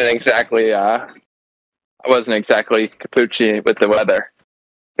 I didn't exactly, I wasn't exactly capucci with the weather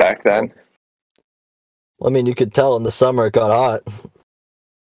back then. Well, I mean, you could tell in the summer it got hot.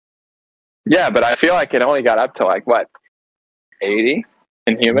 Yeah, but I feel like it only got up to like, what, 80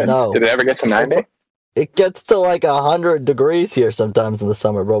 in humid? No. Did it ever get to 90? It gets to like 100 degrees here sometimes in the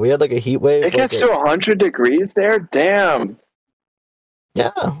summer, bro. We had like a heat wave. It gets to 100 degrees there? Damn.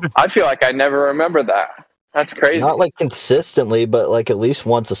 Yeah. I feel like I never remember that. That's crazy. Not like consistently, but like at least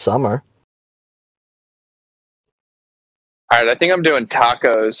once a summer. All right, I think I'm doing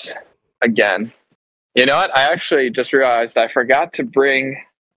tacos again. You know what? I actually just realized I forgot to bring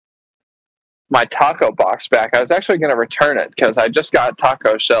my taco box back. I was actually going to return it because I just got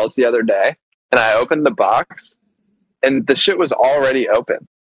taco shells the other day, and I opened the box, and the shit was already open.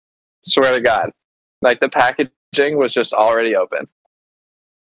 Swear to God. Like, the packaging was just already open.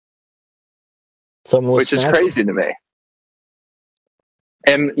 Which is crazy to me.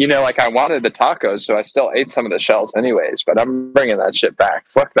 And, you know, like, I wanted the tacos, so I still ate some of the shells anyways, but I'm bringing that shit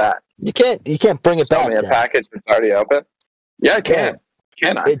back. Fuck that. You can't bring it back. Tell me a package that's already open? Yeah, I can.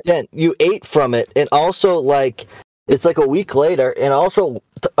 Can I? It didn't. You ate from it, and also, like, It's like a week later, and also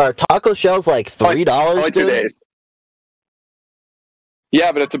our taco shell's like $3. Only 2 days.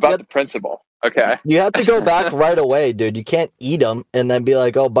 Yeah, but it's about the principle. Okay. You have to go back right away, dude. You can't eat them and then be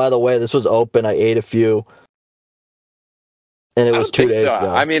like, "Oh, by the way, this was open. I ate a few." And it was 2 days ago.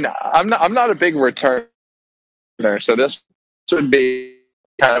 I mean, I'm not a big returner, so this would be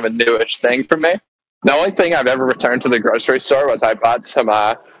kind of a newish thing for me. The only thing I've ever returned to the grocery store was I bought some.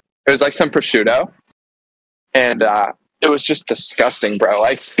 It was like some prosciutto, and it was just disgusting, bro.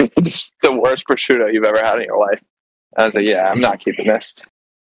 Like just the worst prosciutto you've ever had in your life. I was like, yeah, I'm not keeping this.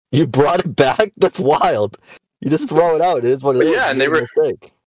 You brought it back? That's wild. You just throw it out. It is what it is. Yeah, and they were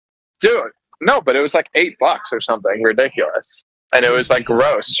mistake. Dude. No, but it was like $8 or something ridiculous, and it was like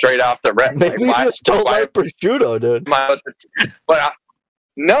gross straight off the rip. Maybe like, you just don't like prosciutto, dude. But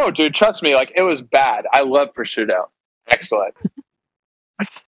no, dude, trust me, like it was bad. I love prosciutto. Excellent.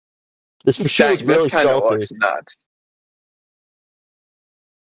 This prosciutto is really salty. Looks nuts.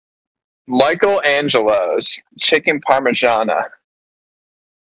 Michelangelo's chicken parmigiana.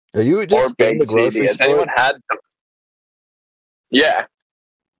 Are you just in the grocery store? Has anyone had them? Yeah.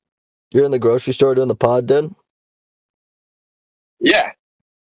 You're in the grocery store doing the pod, dude? Yeah.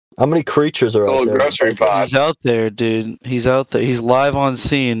 How many creatures are out there? Grocery pod. He's out there, dude. He's out there. He's live on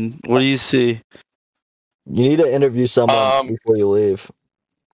scene. What do you see? You need to interview someone before you leave.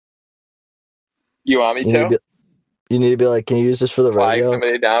 You want me to? You need to be like, can you use this for the radio? Flag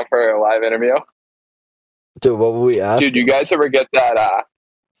somebody down for a live interview? Dude, what would we ask? Dude, you guys ever get that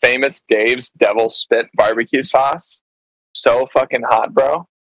famous Dave's Devil Spit barbecue sauce? So fucking hot, bro.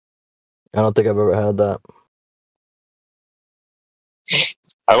 I don't think I've ever had that.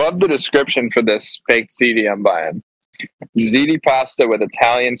 I love the description for this fake ziti I'm buying. Ziti pasta with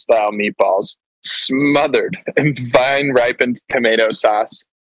Italian-style meatballs, smothered in vine-ripened tomato sauce,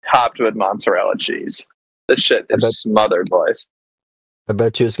 topped with mozzarella cheese. This shit is smothered, boys. I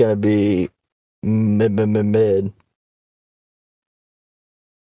bet you it's going to be mid.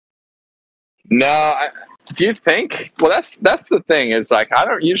 No, do you think? Well, that's the thing is like I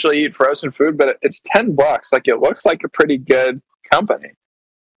don't usually eat frozen food, but it's $10. Like it looks like a pretty good company.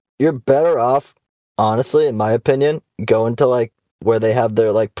 You're better off, honestly, in my opinion, going to like where they have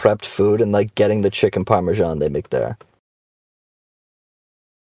their like prepped food and like getting the chicken parmesan they make there.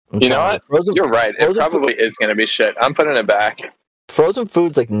 You know what? You're right. It probably is going to be shit. I'm putting it back. Frozen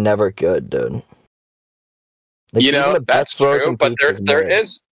food's like never good, dude. Like, you know, that's true, but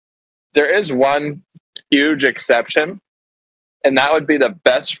there is one huge exception, and that would be the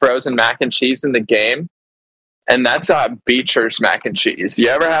best frozen mac and cheese in the game, and that's Beecher's mac and cheese. You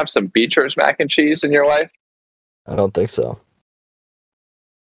ever have some Beecher's mac and cheese in your life? I don't think so.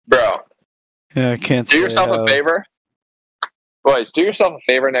 Bro. Yeah, I can't do yourself a favor. Boys, do yourself a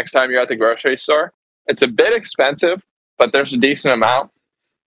favor next time you're at the grocery store. It's a bit expensive, but there's a decent amount.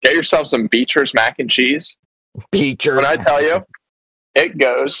 Get yourself some Beecher's mac and cheese. Beecher. When I tell you, it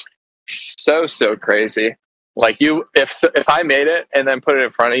goes so crazy. Like if I made it and then put it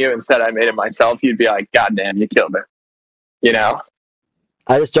in front of you instead I made it myself, you'd be like, God damn, you killed it. You know?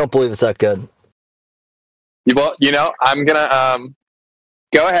 I just don't believe it's that good. You know, I'm gonna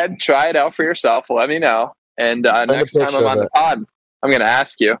go ahead, try it out for yourself. Let me know. And next time I'm on the pod, I'm gonna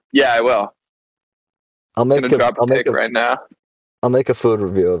ask you. Yeah, I will. I'll make a pic right now. I'll make a food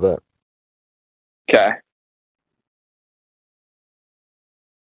review of it. Okay.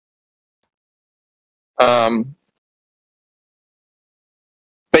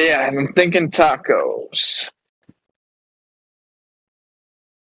 But yeah, I'm thinking tacos.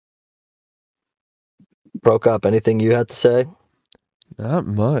 Prokop, anything you had to say? Not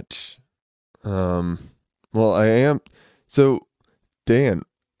much. Well, I am. So, Dan,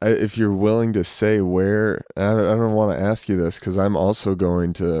 if you're willing to say where, I don't want to ask you this because I'm also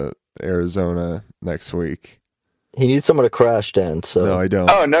going to Arizona next week. He needs someone to crash, Dan. So no, I don't.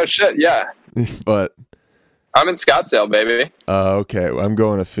 Oh no, shit, yeah. But I'm in Scottsdale, baby. Okay, I'm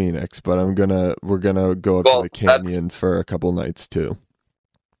going to Phoenix, but we're gonna go up to the canyon for a couple nights too.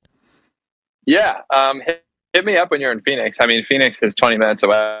 Yeah, hit me up when you're in Phoenix. I mean, Phoenix is 20 minutes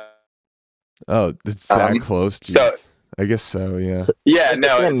away. Oh, it's that close. Geez. So I guess so. Yeah. Yeah,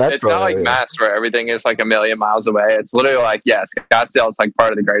 no, it's not like Mass where everything is like a million miles away. It's literally like Scottsdale is like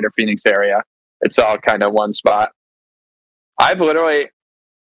part of the greater Phoenix area. It's all kind of one spot. I've literally,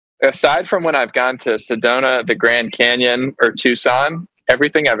 aside from when I've gone to Sedona, the Grand Canyon, or Tucson,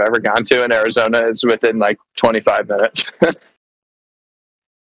 everything I've ever gone to in Arizona is within like 25 minutes.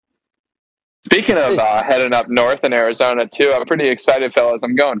 Speaking of heading up north in Arizona too, I'm pretty excited, fellas.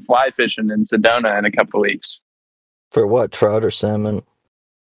 I'm going fly fishing in Sedona in a couple of weeks. For what? Trout or salmon?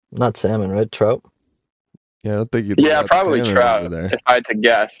 Not salmon, right? Trout? Yeah, I don't think you'd Yeah, let probably salmon trout, over there. if I had to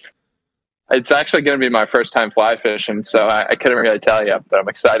guess. It's actually going to be my first time fly fishing, so I couldn't really tell you, but I'm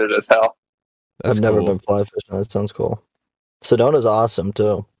excited as hell. That's I've never cool. been fly fishing. That sounds cool. Sedona's awesome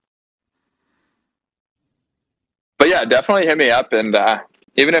too. But yeah, definitely hit me up, and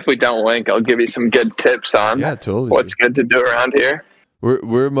even if we don't link, I'll give you some good tips on Yeah, totally. what's good to do around here.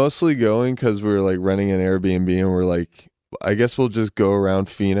 We're mostly going because we're like renting an Airbnb, and we're like, I guess we'll just go around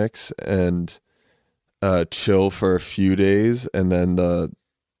Phoenix and chill for a few days, and then the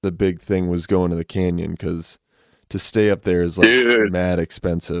big thing was going to the canyon because to stay up there is like mad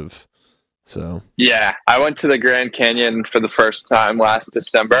expensive. So yeah, I went to the Grand Canyon for the first time last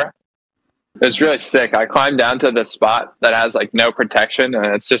December. It was really sick. I climbed down to the spot that has like no protection, and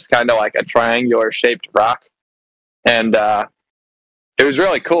it's just kind of like a triangular shaped rock, and it was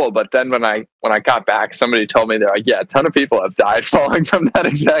really cool. But then when I got back, somebody told me they're like, yeah, a ton of people have died falling from that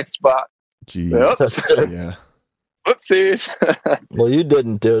exact spot. geez, Yep. yeah. Whoopsies. Well, you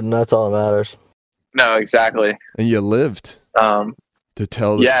didn't, dude, and that's all that matters. No, exactly. And you lived to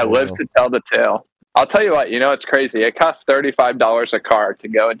tell the Yeah, tale. live to tell the tale. I'll tell you what, it's crazy. It costs $35 a car to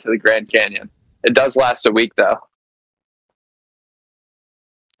go into the Grand Canyon. It does last a week, though.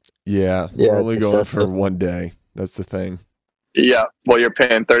 Yeah, Yeah, we're only it's going for excessive. one day. That's the thing. Yeah, well, you're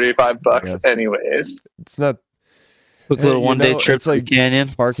paying $35 Yeah. anyways. It's not Quick Hey, little you 1-day know, trip it's to like- the canyon.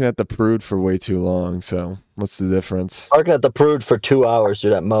 parking at the Prude for way too long. So what's the difference? Parking at the Prude for 2 hours,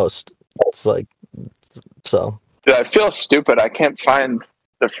 dude, at most. It's like, so. Dude, I feel stupid. I can't find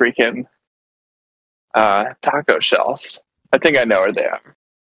the freaking taco shells. I think I know where they are.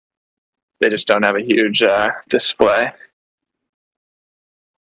 They just don't have a huge display.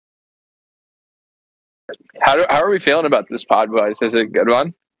 How are we feeling about this pod, boys? Is it a good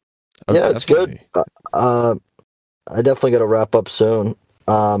one? Oh, Yeah, it's good. definitely. I definitely got to wrap up soon.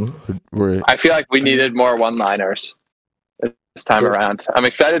 We're I feel like we needed more one-liners this time Sure. around. I'm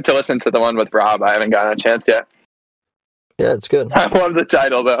excited to listen to the one with Rob. I haven't gotten a chance yet. Yeah, it's good. I love the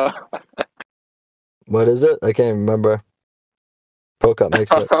title, though. What is it? I can't even remember. Prokop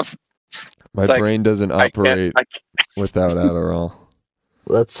makes it. my it's like, brain doesn't operate I can't. without Adderall.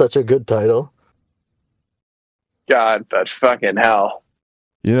 That's such a good title. God, but fucking hell.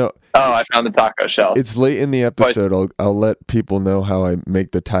 You know, Oh, I found the taco shell. it's late in the episode. I'll let people know how I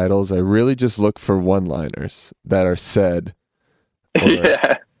make the titles. I really just look for one-liners that are said. Or,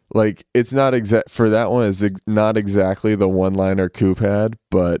 Yeah. like it's not exact for that one. It's not exactly the one-liner Coop had,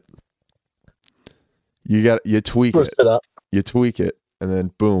 but you tweak Twist it. it up. You tweak it, and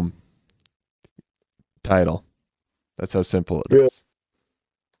then boom, title. That's how simple it is.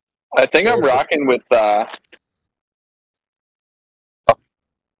 I think I'm rocking with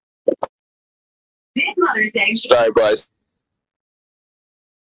This Mother's Day. sorry, boys.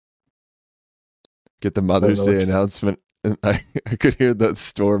 Get the Mother's I know Day what announcement. And I could hear the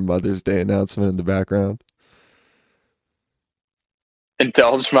store Mother's Day announcement in the background.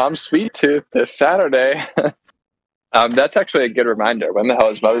 Indulge Mom's Sweet Tooth this Saturday. That's actually a good reminder. When the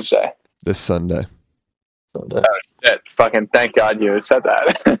hell is Mother's Day? This Sunday. Someday. Shit, fucking thank God you said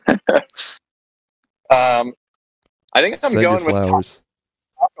that. I think I'm Send your going with flowers.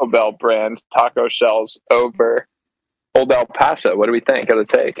 Taco Bell brand taco shells over Old El Paso. What do we think of the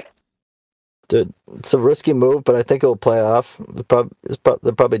take? Dude, it's a risky move, but I think it'll play off.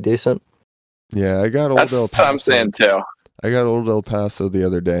 They're probably decent. Yeah, I got Old That's El what I'm Paso. saying too. I got Old El Paso the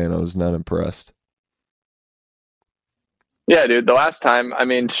other day, and I was not impressed. Yeah, dude. The last time, I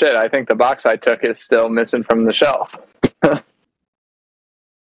mean, shit. I think the box I took is still missing from the shelf, I'm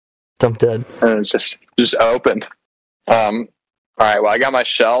dead. and it's just opened. All right. Well, I got my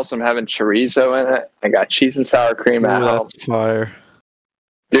shells. I'm having chorizo in it. I got cheese and sour cream at Ooh, home. that's fire.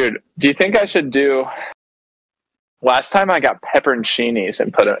 Dude, do you think I should do? Last time I got pepperoncinis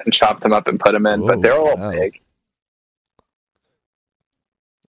and chopped them up and put them in, but they're a little wow. big.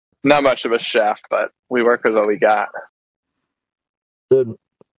 Not much of a chef, but we work with what we got. Dude,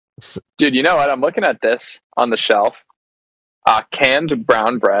 Dude, you know what? I'm looking at this on the shelf. Canned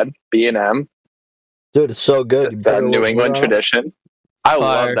brown bread, B&M. dude, it's so good. It's a New England tradition. tradition. I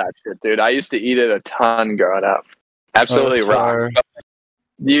love Fire. that shit, dude. I used to eat it a ton growing up. Absolutely that's rocks. fire.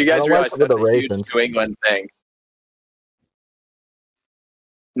 Do you I guys don't realize like it with that's the a huge raisins. New England thing?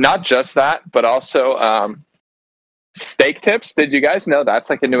 Not just that, but also steak tips. Did you guys know that's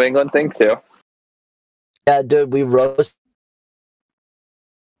like a New England thing too? Yeah, dude, you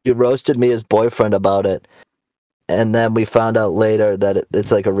roasted me as boyfriend about it, and then we found out later that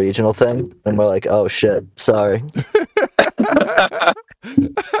it's like a regional thing, and we're like, oh shit, sorry.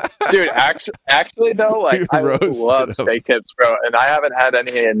 Dude, actually though, like You I roasted love him. steak tips, bro, and I haven't had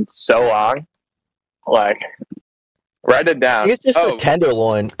any in so long. Like, write it down. It's just a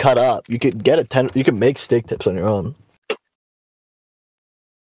tenderloin cut up. You could get you can make steak tips on your own.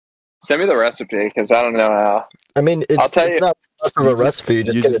 Send me the recipe because I don't know how. I mean, I'll tell it's you. not much of a recipe. You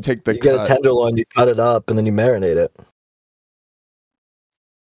just take the get a tenderloin, you cut it up, and then you marinate it.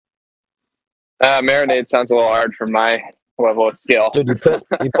 Marinade sounds a little hard for my level of skill. Dude,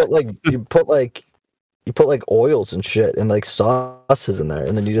 you put like oils and shit and like sauces in there,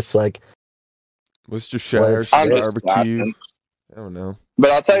 and then you just like Worcestershire, barbecue. I don't know.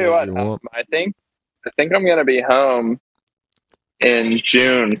 But I'll tell you what, I think I'm gonna be home in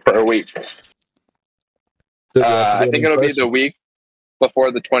June for a week. Dude, I think it'll be the week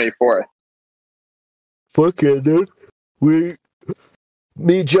before the 24th. Fuck yeah, dude. Me,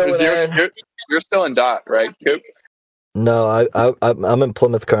 Joe, and Aaron. You're still in Dot, right, Coop? No, I'm in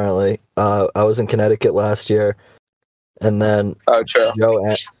Plymouth currently. I was in Connecticut last year, and then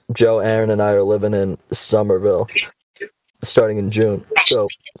Joe, Aaron, and I are living in Somerville, starting in June. So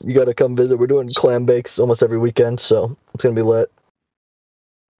you got to come visit. We're doing clam bakes almost every weekend, so it's gonna be lit.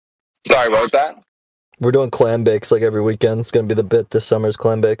 Sorry, what was that? We're doing clam bakes like every weekend. It's gonna be the bit this summer's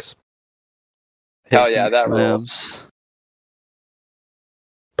clam bakes. Hell yeah, that rules.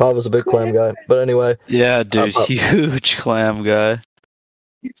 Pavo's a big clam guy, but anyway. Yeah, dude, huge clam guy.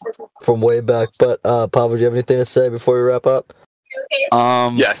 From way back. But Pavo, do you have anything to say before we wrap up?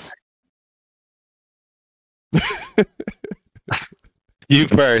 Yes. You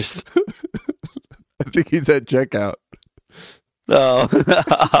first. I think he's at checkout. Oh.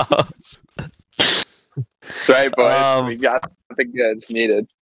 That's right, boys. We got the goods needed.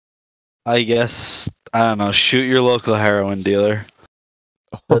 I guess, I don't know, shoot your local heroin dealer.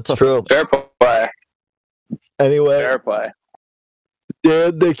 That's true. Fair play. Anyway. Fair play.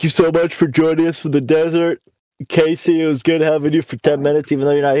 Dan, thank you so much for joining us from the desert. Casey, it was good having you for 10 minutes, even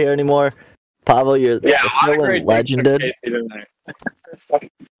though you're not here anymore. Pavo, you're feeling legended.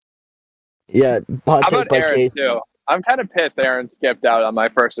 Yeah, how about Aaron, Casey too? I'm kind of pissed Aaron skipped out on my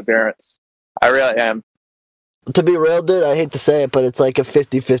first appearance. I really am. To be real, dude, I hate to say it, but it's like a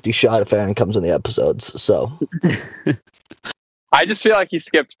 50-50 shot if Aaron comes in the episodes, so. I just feel like he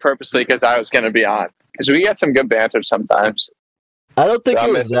skipped purposely because I was going to be on. Because we get some good banter sometimes. I don't think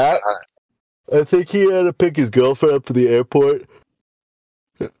he was that. I think he had to pick his girlfriend up for the airport.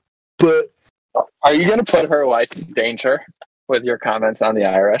 But are you going to put her life in danger with your comments on the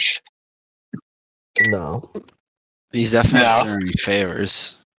Irish? No. He's definitely doing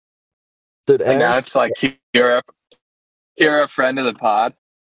favors. Dude, and now it's like you're a friend of the pod.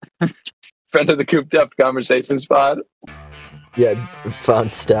 Friend of the Cooped Up Conversations pod. Yeah,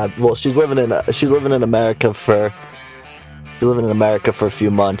 found stabbed. Well, she's living in America for a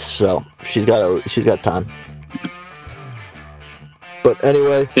few months, so she's got time. But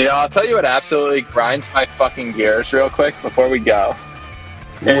anyway, I'll tell you what absolutely grinds my fucking gears real quick before we go.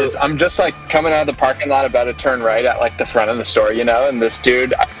 Is I'm just like coming out of the parking lot about to turn right at like the front of the store, and this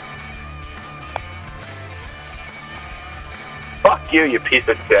dude. Fuck you, you piece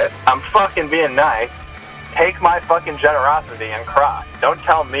of shit. I'm fucking being nice. Take my fucking generosity and cry. Don't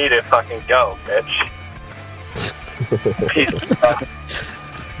tell me to fucking go, bitch. Piece of fuck.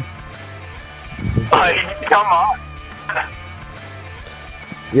 Like, come on.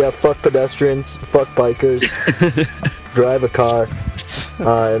 Yeah, fuck pedestrians, fuck bikers, drive a car,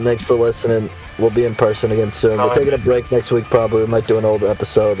 and thanks for listening. We'll be in person again soon. We're taking a break next week probably. We might do an old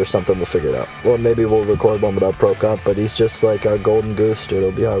episode or something. We'll figure it out. Or maybe we'll record one without Prokop, but he's just like our golden goose, dude.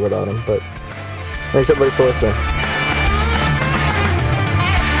 It'll be hard without him, but thanks everybody for listening.